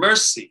Lord's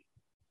mercy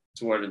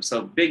toward him.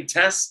 So big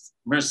test,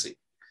 mercy.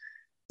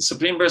 The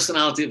Supreme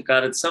Personality of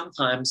Godhead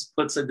sometimes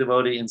puts a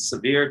devotee in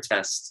severe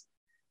tests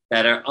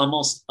that are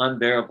almost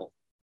unbearable.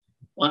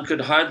 One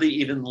could hardly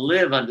even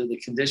live under the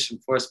condition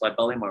forced by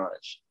Bali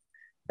Maharaj.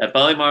 That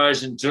Bali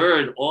Maharaj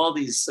endured all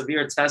these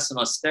severe tests and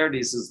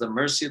austerities is the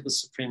mercy of the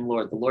Supreme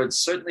Lord. The Lord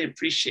certainly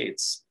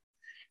appreciates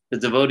the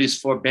devotee's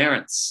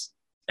forbearance,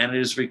 and it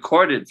is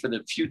recorded for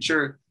the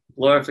future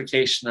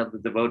glorification of the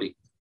devotee.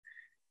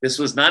 This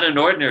was not an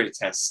ordinary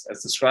test,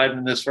 as described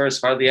in this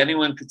verse. Hardly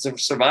anyone could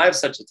survive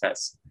such a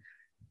test.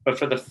 But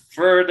for the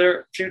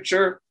further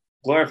future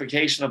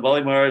glorification of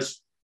Bali Maharaj,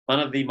 one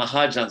of the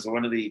Mahajans, or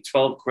one of the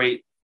 12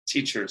 great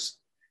teachers,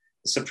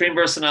 the Supreme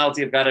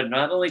Personality of God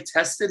not only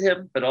tested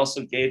him, but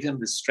also gave him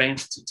the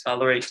strength to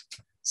tolerate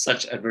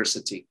such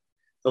adversity.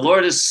 The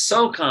Lord is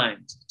so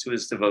kind to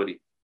his devotee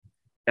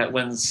that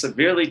when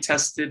severely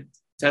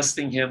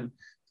testing him,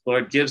 the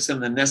Lord gives him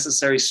the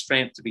necessary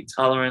strength to be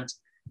tolerant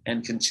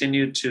and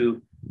continue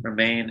to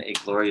remain a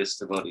glorious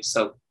devotee.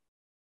 So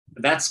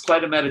that's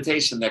quite a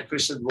meditation, that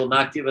Krishna will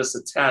not give us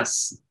a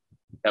test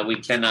that we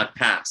cannot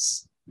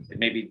pass. It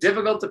may be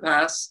difficult to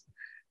pass.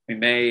 We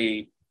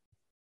may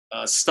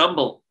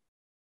stumble,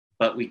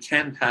 but we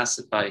can pass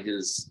it by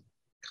his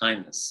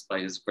kindness, by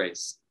his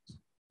grace.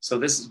 So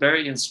this is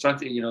very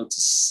instructive, to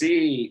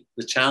see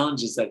the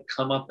challenges that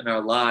come up in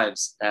our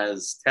lives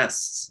as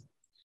tests,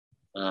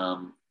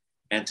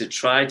 and to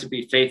try to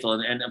be faithful.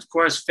 And of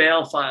course,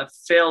 fail 5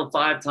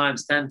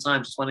 times, 10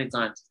 times, 20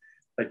 times,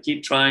 but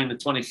keep trying the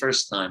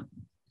 21st time.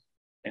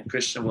 And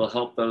Krishna will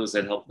help those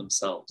that help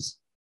themselves.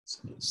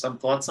 So some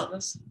thoughts on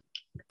this?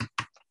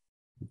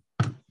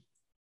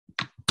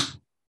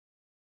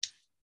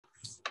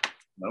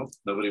 No,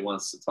 nobody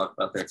wants to talk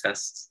about their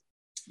tests.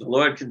 The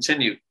Lord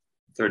continued,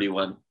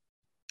 31.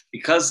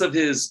 Because of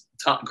his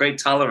great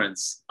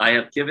tolerance, I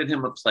have given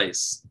him a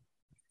place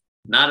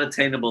not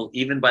attainable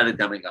even by the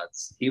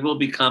demigods. He will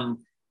become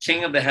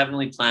king of the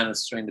heavenly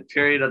planets during the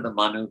period of the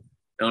Manu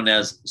known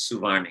as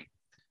Suvarni.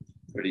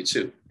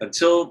 32.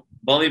 Until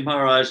Bali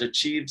Maharaj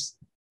achieves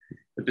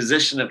the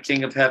position of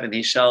king of heaven,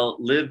 he shall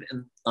live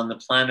on the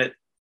planet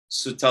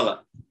Sutala,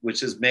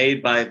 which is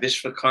made by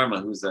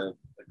Vishvakarma, who's a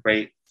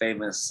great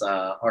famous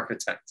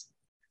architect,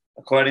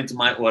 according to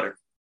my order.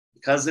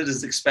 Because it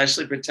is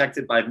especially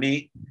protected by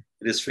me,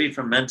 it is free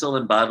from mental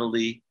and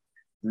bodily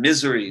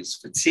miseries,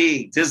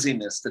 fatigue,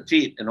 dizziness,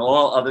 defeat, and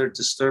all other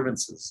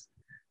disturbances.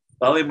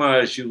 Bali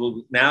Maharaj, you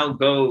will now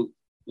go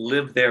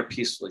live there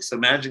peacefully. So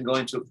imagine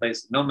going to a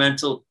place, no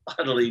mental,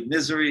 bodily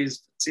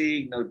miseries,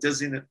 fatigue, no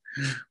dizziness.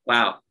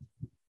 Wow.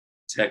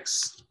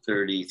 Text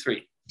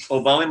 33.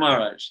 O Bali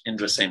Maharaj,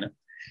 Indrasena,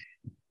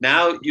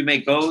 now you may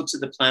go to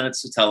the planet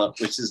Sutala,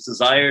 which is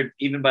desired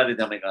even by the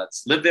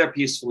demigods. Live there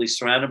peacefully,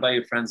 surrounded by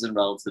your friends and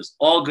relatives.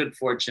 All good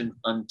fortune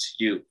unto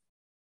you.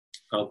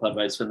 Prabhupada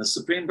writes, when the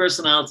Supreme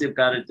Personality of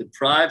God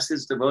deprives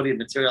his devotee of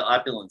material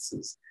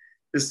opulences,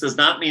 this does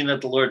not mean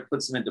that the Lord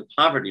puts him into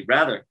poverty.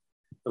 Rather,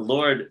 the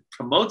Lord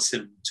promotes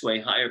him to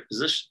a higher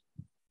position.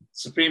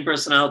 Supreme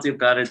Personality of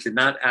Godhead did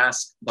not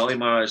ask Bali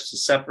Maharaj to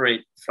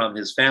separate from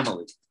his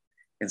family.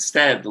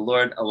 Instead, the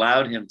Lord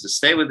allowed him to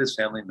stay with his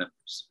family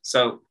members.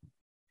 So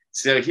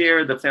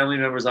here, the family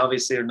members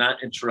obviously are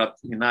not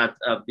interrupting, not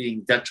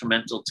being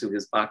detrimental to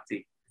his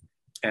bhakti.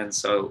 And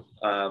so,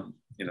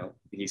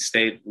 he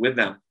stayed with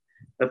them.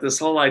 But this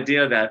whole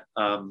idea that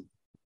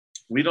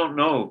we don't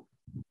know,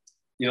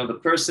 the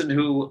person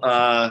who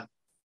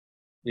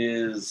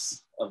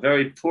is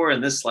very poor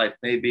in this life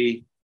may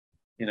be,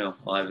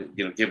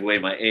 give away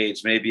my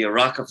age, maybe a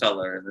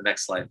Rockefeller in the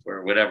next life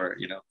or whatever,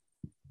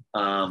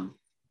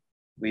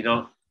 we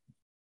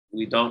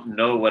don't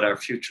know what our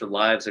future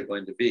lives are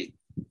going to be.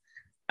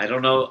 I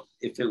don't know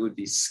if it would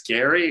be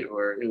scary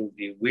or it would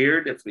be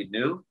weird if we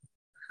knew,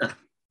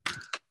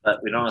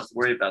 but we don't have to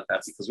worry about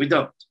that because we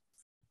don't.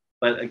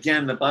 But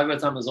again, the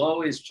Bhagavatam is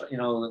always,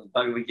 the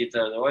Bhagavad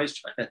Gita, they're always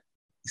trying to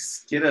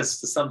get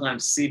us to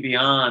sometimes see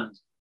beyond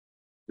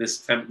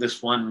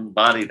this one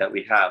body that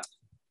we have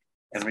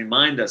and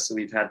remind us that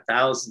we've had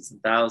thousands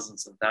and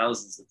thousands and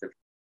thousands of different.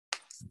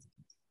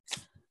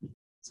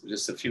 So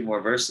just a few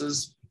more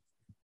verses.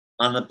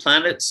 On the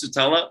planet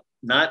Sutala,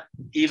 not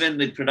even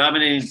the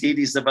predominating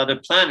deities of other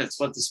planets,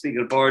 what to speak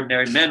of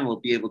ordinary men,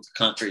 will be able to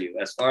conquer you.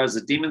 As far as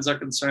the demons are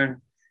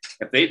concerned,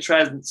 if they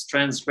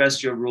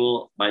transgress your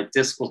rule, my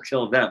disc will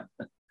kill them.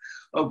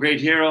 Oh, great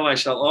hero, I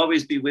shall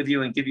always be with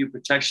you and give you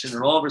protection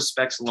in all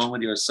respects, along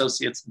with your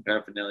associates and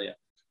paraphernalia.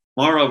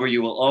 Moreover,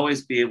 you will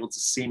always be able to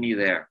see me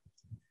there.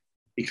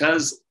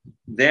 Because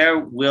there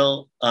you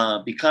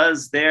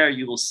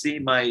will see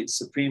my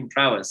supreme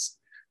prowess.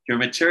 Your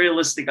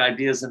materialistic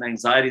ideas and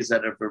anxieties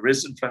that have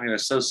arisen from your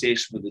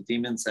association with the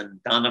demons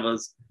and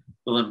Danavas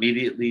will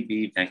immediately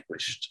be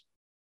vanquished.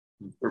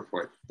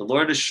 Report. The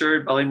Lord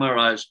assured Bali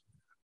Maharaj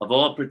of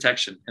all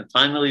protection. And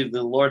finally,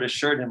 the Lord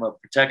assured him of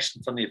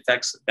protection from the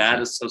effects of bad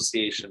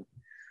association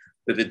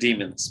with the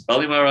demons.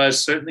 Bali Maharaj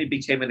certainly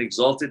became an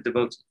exalted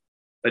devotee,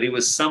 but he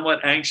was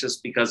somewhat anxious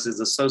because his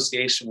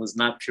association was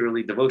not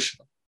purely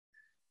devotional.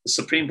 The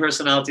Supreme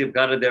Personality of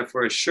Godhead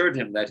therefore assured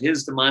him that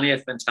his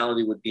demoniac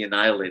mentality would be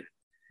annihilated.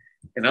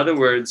 In other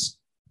words,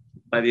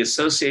 by the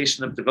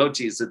association of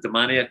devotees, the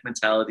demoniac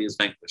mentality is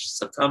vanquished.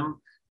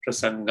 Satam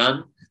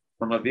prasangan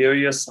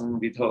mamavirya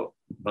samvidho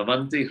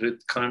bhavanti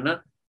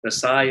hritkarna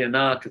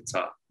rasayana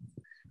kata.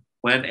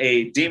 When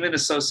a demon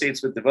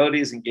associates with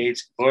devotees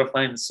engaged in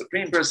glorifying the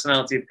Supreme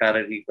Personality of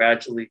Godhead, he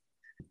gradually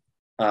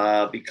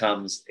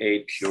becomes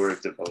a pure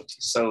devotee.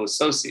 So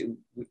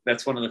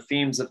that's one of the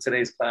themes of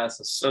today's class,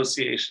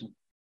 association,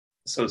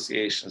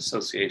 association,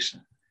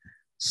 association.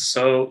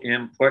 So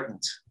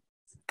important.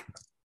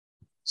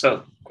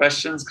 So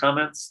questions,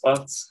 comments,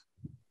 thoughts?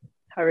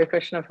 Hare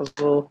Krishna,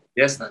 Prabhu.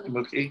 Yes,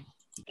 Nanimukhi.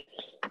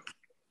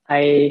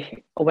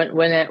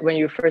 When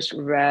you first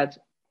read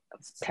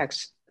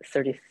text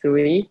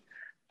 33,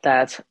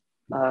 that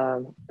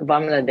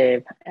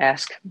Vamanadev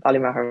asked Bali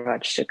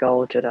Maharaj to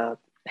go to the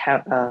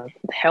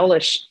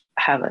hellish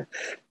heaven.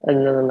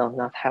 No,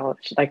 not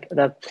hellish, like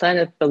the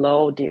planet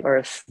below the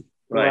earth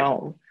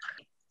realm.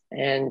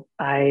 And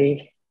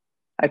I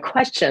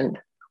questioned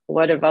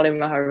whether Bali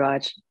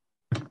Maharaj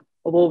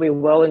will be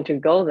willing to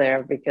go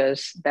there,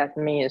 because that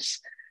means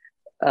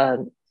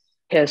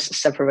his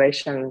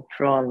separation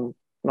from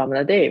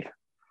Vamanadev.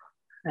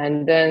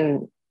 And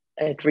then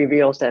it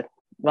reveals that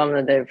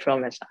Vamanadev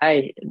promised,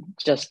 I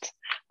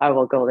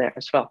will go there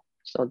as well.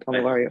 So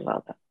don't worry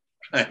about that.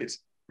 Right.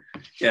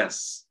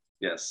 Yes.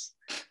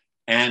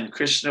 And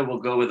Krishna will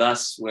go with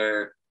us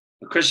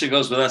Krishna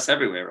goes with us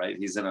everywhere, right?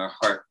 He's in our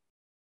heart.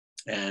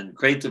 And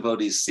great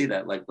devotees see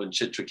that. Like when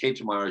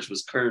Chitraketu Maharaj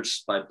was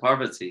cursed by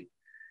Parvati,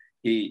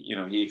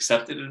 he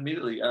accepted it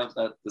immediately.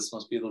 That this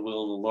must be the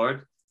will of the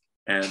Lord.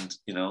 And,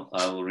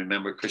 I will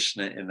remember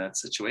Krishna in that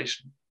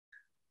situation.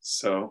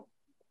 So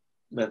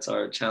that's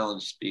our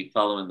challenge, to be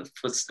following the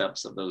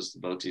footsteps of those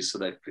devotees. So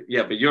that,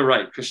 but you're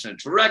right. Krishna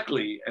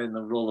directly in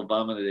the role of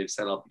Vamanadev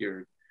said,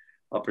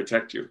 I'll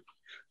protect you.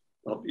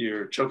 I'll be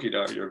your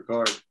chokidar, your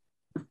guard.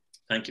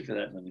 Thank you for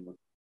that, Nani.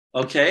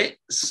 Okay,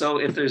 so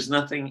if there's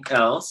nothing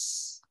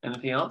else,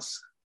 anything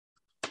else?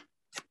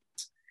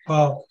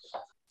 Well,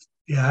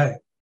 yeah,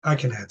 I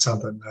can add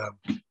something.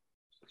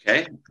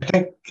 Okay.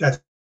 I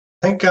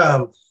think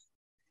a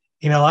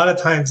lot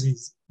of times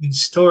these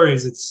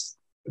stories, it's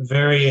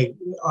very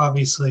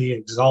obviously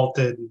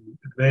exalted,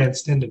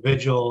 advanced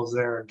individuals.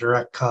 They're in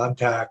direct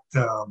contact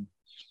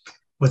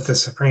with the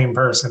Supreme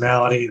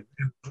Personality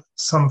in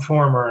some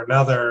form or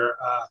another.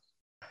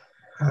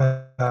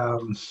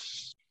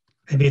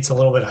 Maybe it's a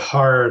little bit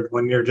hard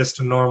when you're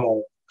just a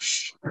normal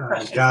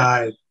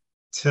guy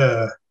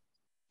to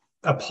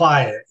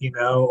apply it,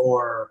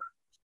 or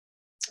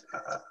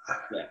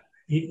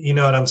you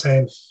know what I'm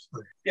saying?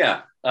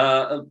 Yeah.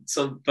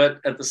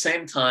 But at the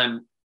same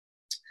time,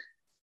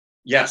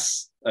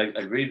 yes, I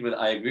agree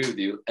with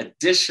you.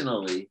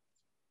 Additionally,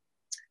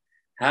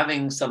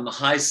 having some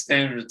high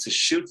standard to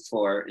shoot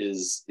for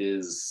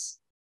is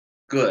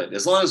good,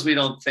 as long as we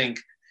don't think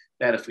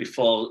that if we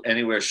fall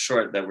anywhere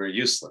short that we're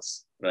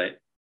useless, right?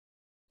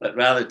 but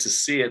rather to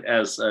see it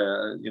as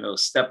a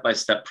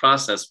step-by-step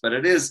process. But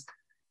it is,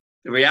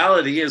 the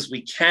reality is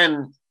we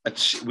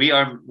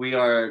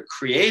are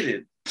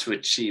created to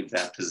achieve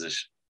that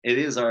position. It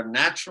is our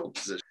natural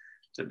position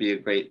to be a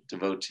great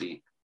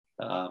devotee.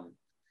 And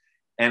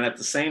at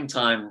the same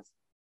time,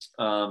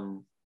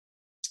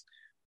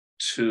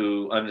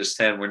 to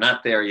understand we're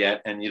not there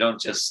yet, and you don't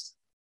just,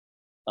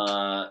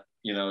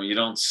 you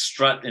don't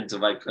strut into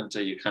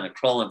Vaikuntha, you kind of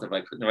crawl into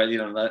Vaikuntha,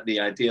 right? The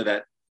idea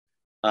that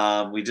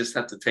we just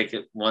have to take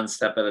it one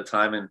step at a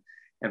time and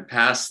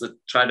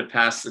try to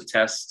pass the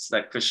tests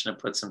that Krishna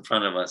puts in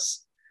front of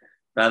us,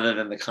 rather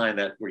than the kind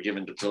that were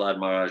given to Prahlad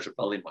Maharaj or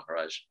Bali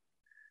Maharaj.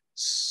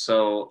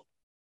 So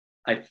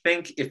I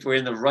think if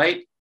we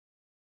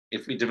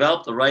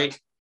develop the right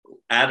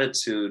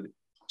attitude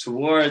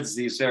towards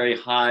these very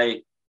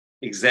high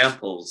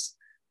examples,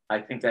 I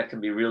think that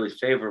can be really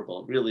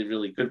favorable, really,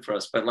 really good for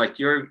us. But like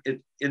you're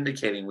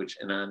indicating, which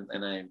and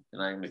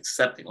I'm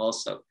accepting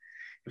also,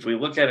 if we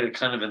look at it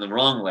kind of in the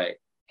wrong way,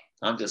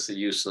 I'm just a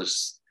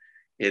useless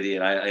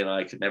idiot.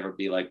 I could never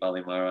be like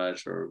Bali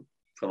Maharaj or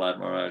Prahlad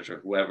Maharaj or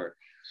whoever.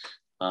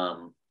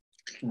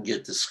 It can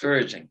get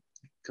discouraging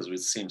because we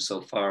seem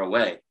so far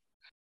away.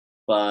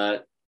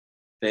 But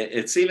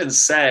it's even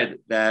said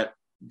that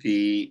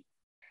the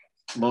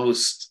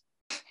most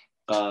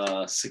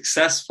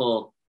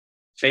successful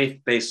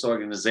faith-based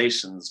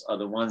organizations are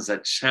the ones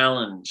that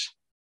challenge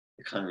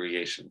the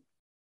congregation,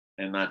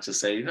 and not to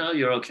say,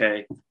 you're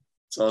okay,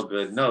 it's all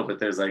good. No, but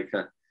there's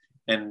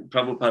and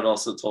Prabhupada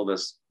also told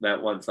us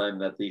that one time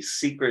that the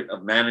secret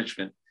of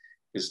management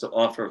is to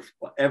offer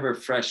ever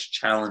fresh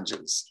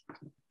challenges.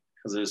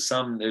 Because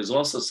there's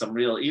also some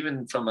real,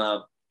 even from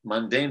a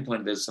mundane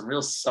point, there's some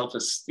real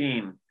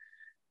self-esteem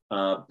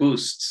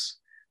boosts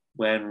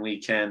when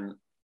we can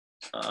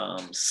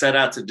set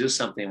out to do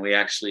something, we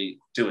actually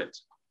do it.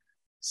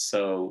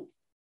 So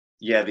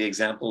yeah, the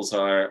examples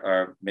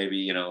are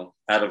maybe,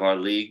 out of our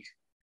league,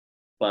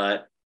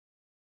 and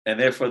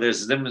therefore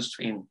there's a difference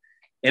between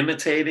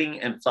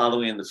imitating and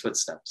following in the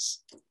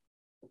footsteps.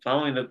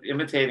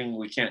 Imitating,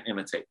 we can't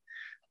imitate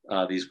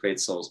these great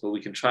souls, but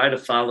we can try to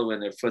follow in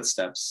their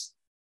footsteps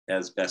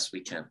as best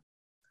we can.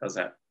 How's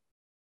that?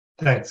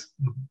 Thanks.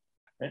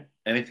 Okay.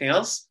 Anything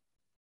else?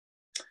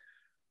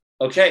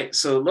 Okay,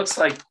 so it looks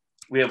like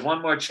we have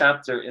one more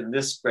chapter in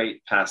this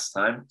great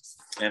pastime,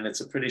 and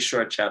it's a pretty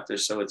short chapter,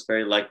 so it's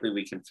very likely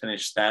we can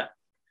finish that.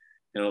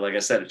 Like I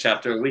said, a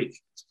chapter a week.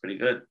 It's pretty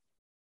good.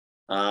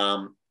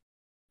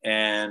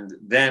 And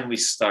then we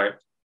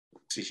start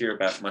to hear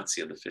about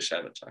Matsya, the fish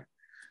avatar.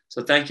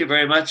 So thank you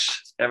very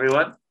much,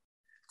 everyone.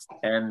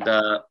 And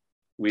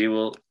we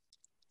will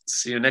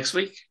see you next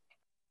week.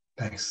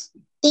 Thanks.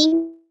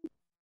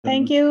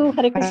 Thank you.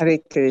 Hare Krishna. Hare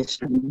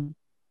Krishna.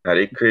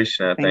 Hare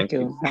Krishna. Thank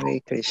you. Hare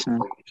Krishna.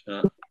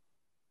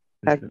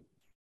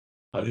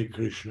 Hare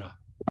Krishna.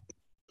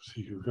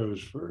 See who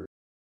goes first.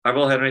 I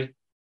will, Henry.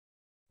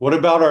 What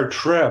about our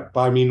trip?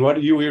 I mean, what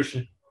do you hear?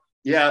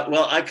 Yeah,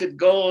 well, I could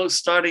go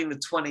starting the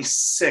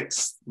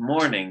 26th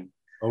morning.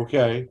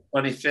 Okay.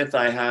 25th,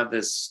 I have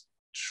this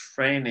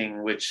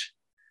training, which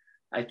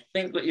I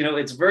think,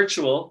 it's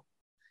virtual,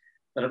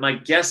 but my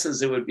guess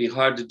is it would be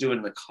hard to do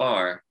in the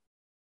car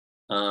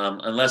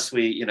unless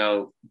we,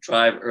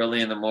 drive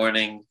early in the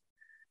morning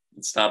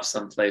and stop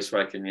someplace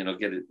where I can,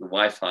 get the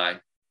Wi-Fi.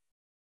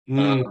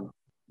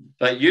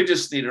 But you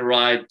just need a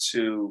ride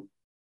to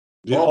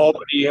the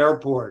Albany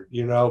Airport.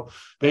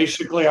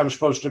 Basically, I'm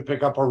supposed to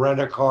pick up a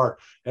rent-a-car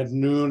at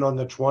noon on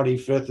the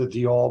 25th at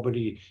the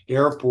Albany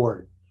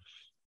Airport.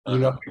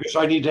 Because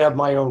I need to have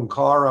my own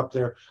car up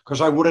there,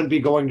 because I wouldn't be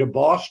going to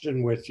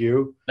Boston with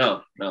you.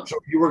 No. So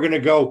you were going to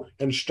go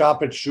and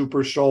stop at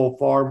Super Soul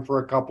Farm for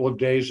a couple of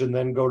days and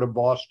then go to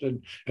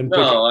Boston and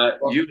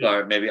you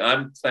are. Maybe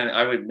I'm planning.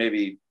 I would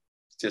maybe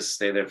just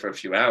stay there for a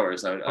few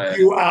hours. A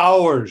few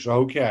hours,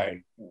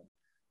 okay.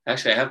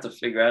 Actually, I have to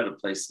figure out a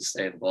place to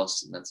stay in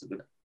Boston. That's a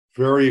good.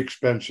 Very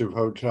expensive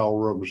hotel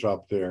rooms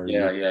up there.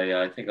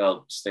 Yeah. I think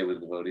I'll stay with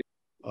the devotee.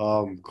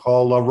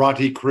 Called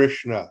Rati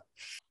Krishna.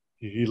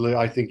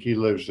 I think he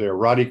lives there.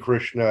 Radhi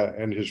Krishna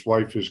and his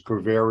wife is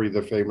Kaveri,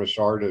 the famous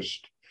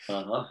artist.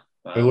 Wow.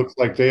 It looks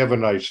like they have a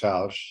nice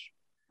house.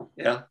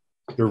 Yeah.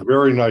 They're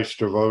very nice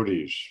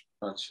devotees.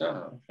 Not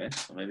sure. Okay,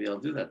 so maybe I'll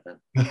do that then.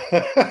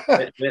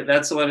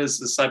 That's the one who's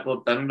disciple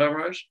of Damodar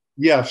Maharaj?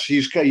 Yes,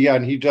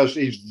 and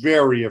he's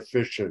very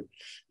efficient.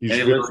 And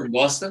he lives in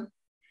Boston?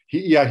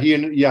 He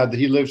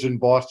lives in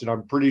Boston.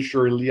 I'm pretty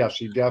sure, yes,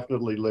 he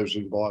definitely lives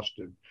in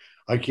Boston.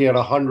 I can't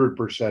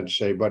 100%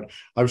 say, but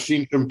I've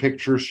seen some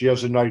pictures. She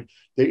has in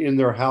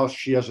their house,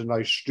 she has a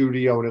nice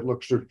studio, and it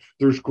looks,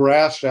 there's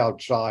grass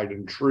outside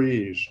and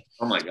trees.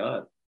 Oh my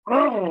God.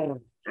 Oh.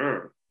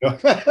 Sure. All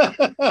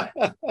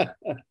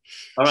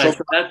right,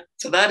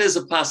 so that is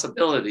a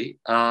possibility.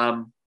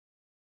 Yeah.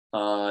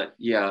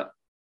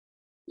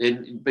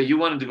 But you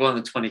wanted to go on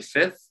the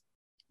 25th?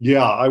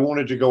 Yeah, I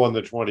wanted to go on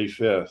the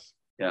 25th.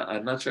 Yeah,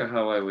 I'm not sure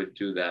how I would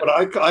do that.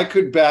 But I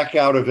could back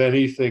out of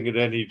anything at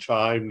any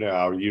time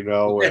now, you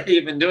know.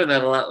 You've been doing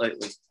that a lot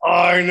lately.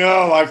 I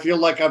know. I feel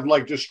like I've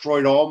like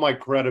destroyed all my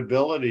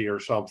credibility or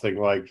something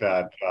like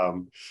that.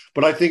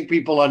 But I think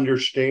people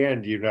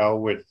understand, you know,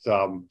 with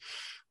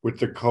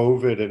the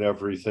COVID and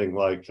everything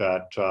like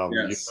that.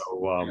 Yes.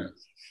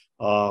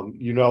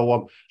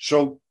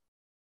 So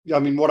I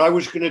mean, what I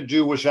was going to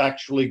do was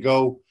actually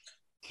go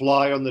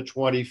fly on the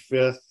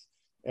 25th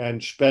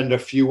and spend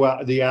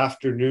the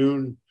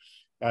afternoon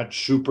at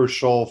Super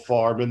Soul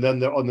Farm, and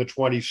then on the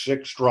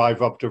 26th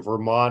drive up to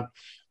Vermont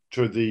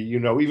to the,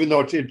 you know, even though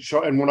it's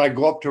and when I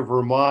go up to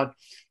Vermont,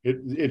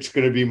 it's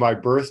going to be my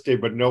birthday,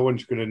 but no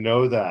one's going to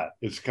know that.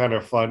 It's kind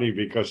of funny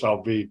because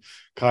I'll be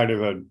kind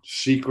of a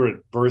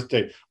secret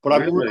birthday. But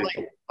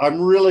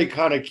I'm really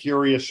kind of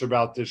curious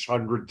about this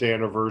 100th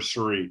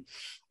anniversary.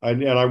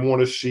 And I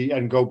want to see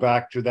and go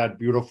back to that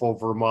beautiful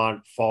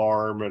Vermont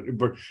farm,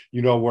 but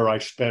you know, where I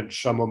spent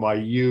some of my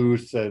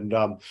youth. And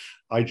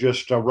I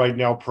just right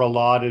now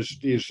Prahlad is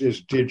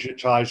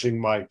digitizing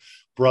my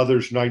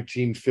brother's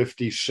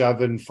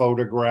 1957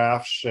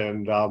 photographs,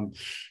 and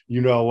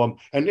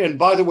and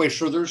by the way,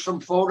 so there's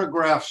some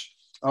photographs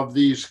of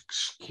these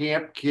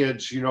camp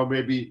kids, you know,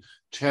 maybe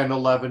 10,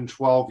 11,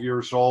 12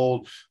 years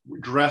old,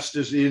 dressed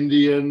as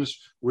Indians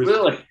with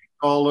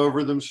all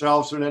over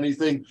themselves and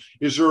anything.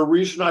 Is there a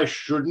reason I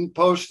shouldn't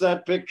post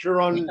that picture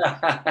on?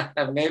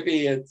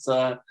 Maybe it's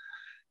 10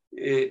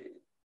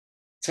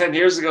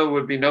 years ago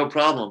would be no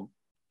problem.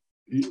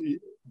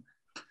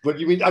 But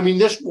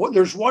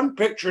there's one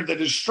picture that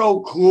is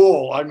so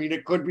cool. I mean,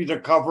 it could be the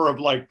cover of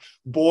like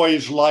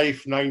Boy's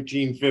Life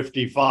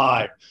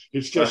 1955.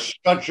 It's just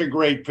such a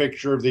great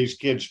picture of these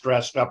kids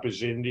dressed up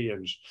as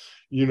Indians.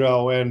 You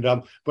know, and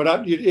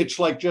it's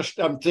like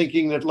I'm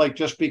thinking that like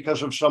just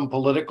because of some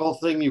political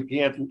thing, you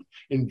can't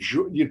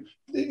enjoy.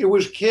 It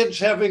was kids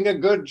having a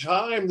good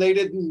time. They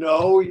didn't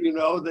know,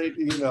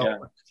 Yeah.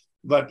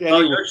 But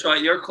anyway,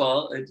 your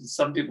call.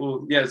 Some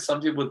people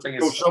think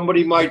it's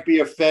somebody might be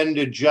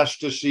offended just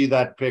to see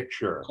that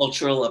picture.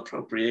 Cultural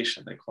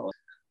appropriation, they call it.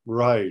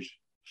 Right.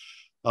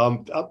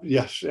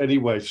 Yes.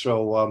 Anyway,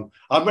 so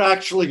I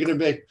actually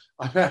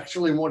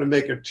want to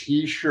make a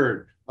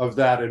T-shirt of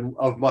that, and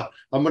I'm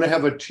going to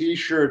have a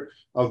T-shirt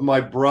of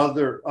my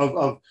brother,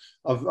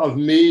 of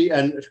me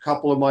and a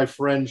couple of my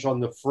friends on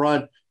the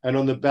front, and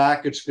on the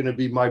back it's going to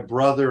be my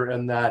brother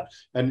that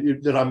I'm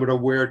going to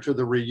wear to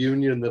the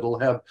reunion. That'll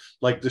have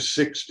like the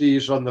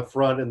 60s on the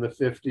front and the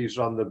 50s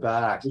on the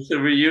back. It's a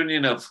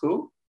reunion of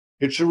who?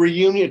 It's a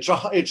reunion.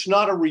 It's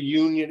not a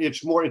reunion.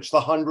 It's the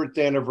 100th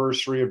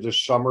anniversary of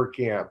this summer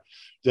camp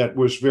that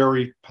was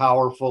very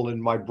powerful in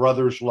my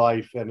brother's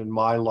life and in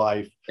my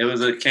life. It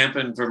was a camp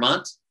in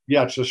Vermont?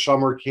 Yeah, it's a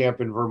summer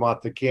camp in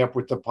Vermont, the camp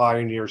with the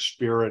pioneer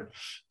spirit.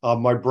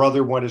 My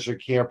brother went as a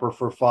camper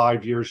for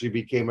 5 years. He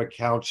became a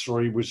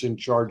counselor. He was in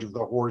charge of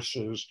the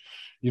horses.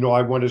 You know,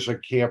 I went as a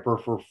camper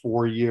for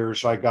 4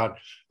 years. I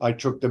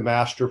took the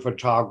master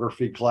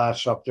photography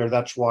class up there.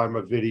 That's why I'm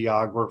a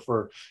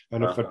videographer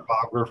and a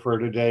photographer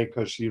today,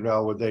 because, you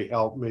know, they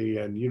helped me.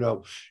 And, you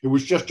know, it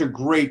was just a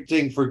great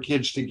thing for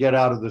kids to get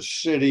out of the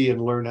city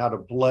and learn how to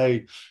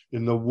play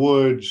in the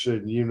woods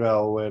and, you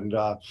know, and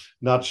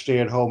not stay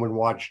at home and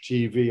watch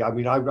TV. I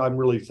mean, I'm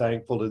really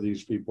thankful to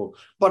these people,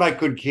 but I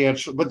could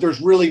cancel. But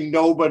there's really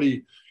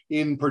nobody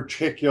in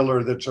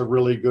particular that's a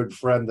really good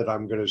friend that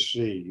I'm going to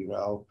see, you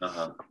know.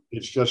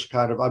 It's just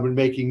kind of, I've been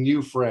making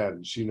new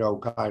friends, you know,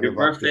 kind Your of.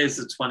 Your birthday is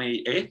the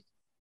 28th?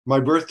 My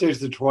birthday is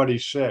the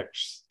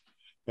 26th.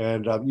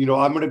 And, you know,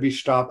 I'm going to be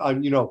stopped, right.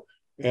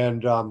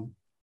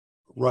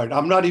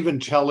 I'm not even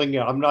telling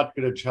you, I'm not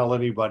going to tell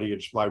anybody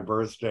it's my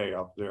birthday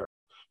up there.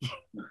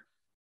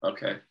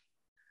 Okay.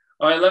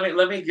 All right,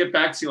 let me get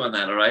back to you on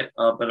that, all right?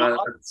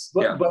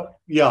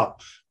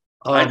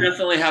 I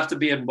definitely have to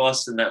be in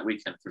Boston that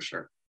weekend for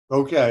sure.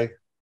 Okay.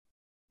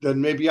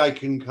 Then maybe I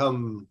can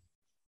come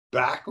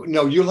back.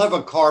 No, you'll have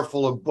a car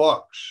full of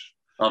books.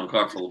 I'll have a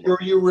car full of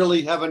books. Sure, you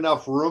really have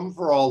enough room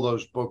for all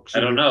those books? I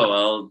don't know.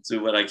 I'll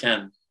do what I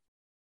can.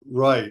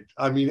 Right.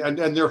 I mean, and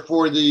they're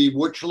for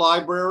which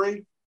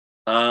library?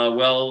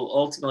 Well,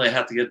 ultimately I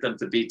have to get them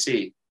to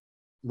BT.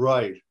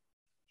 Right.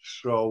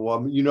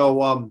 So,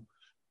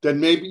 then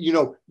maybe,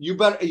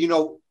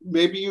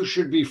 maybe you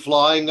should be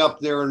flying up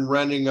there and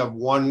renting a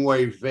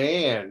one-way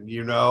van,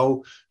 you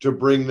know, to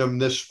bring them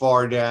this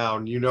far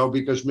down, you know,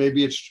 because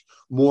maybe it's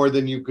more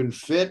than you can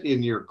fit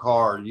in your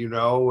car, you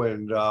know,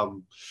 and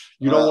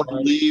you don't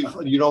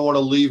want to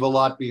leave a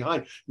lot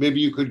behind. Maybe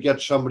you could get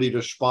somebody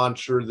to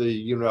sponsor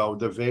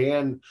the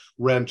van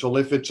rental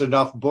if it's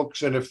enough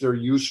books and if they're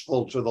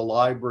useful to the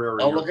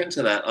library. I'll look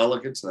into that.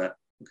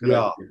 Good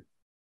idea.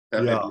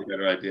 That may be a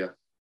better idea.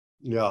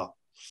 Yeah.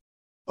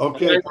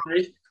 Okay.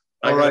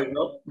 All right.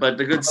 But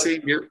the good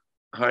seeing you.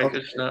 Hare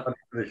Krishna.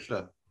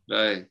 Krishna.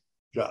 Jai.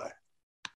 Jai.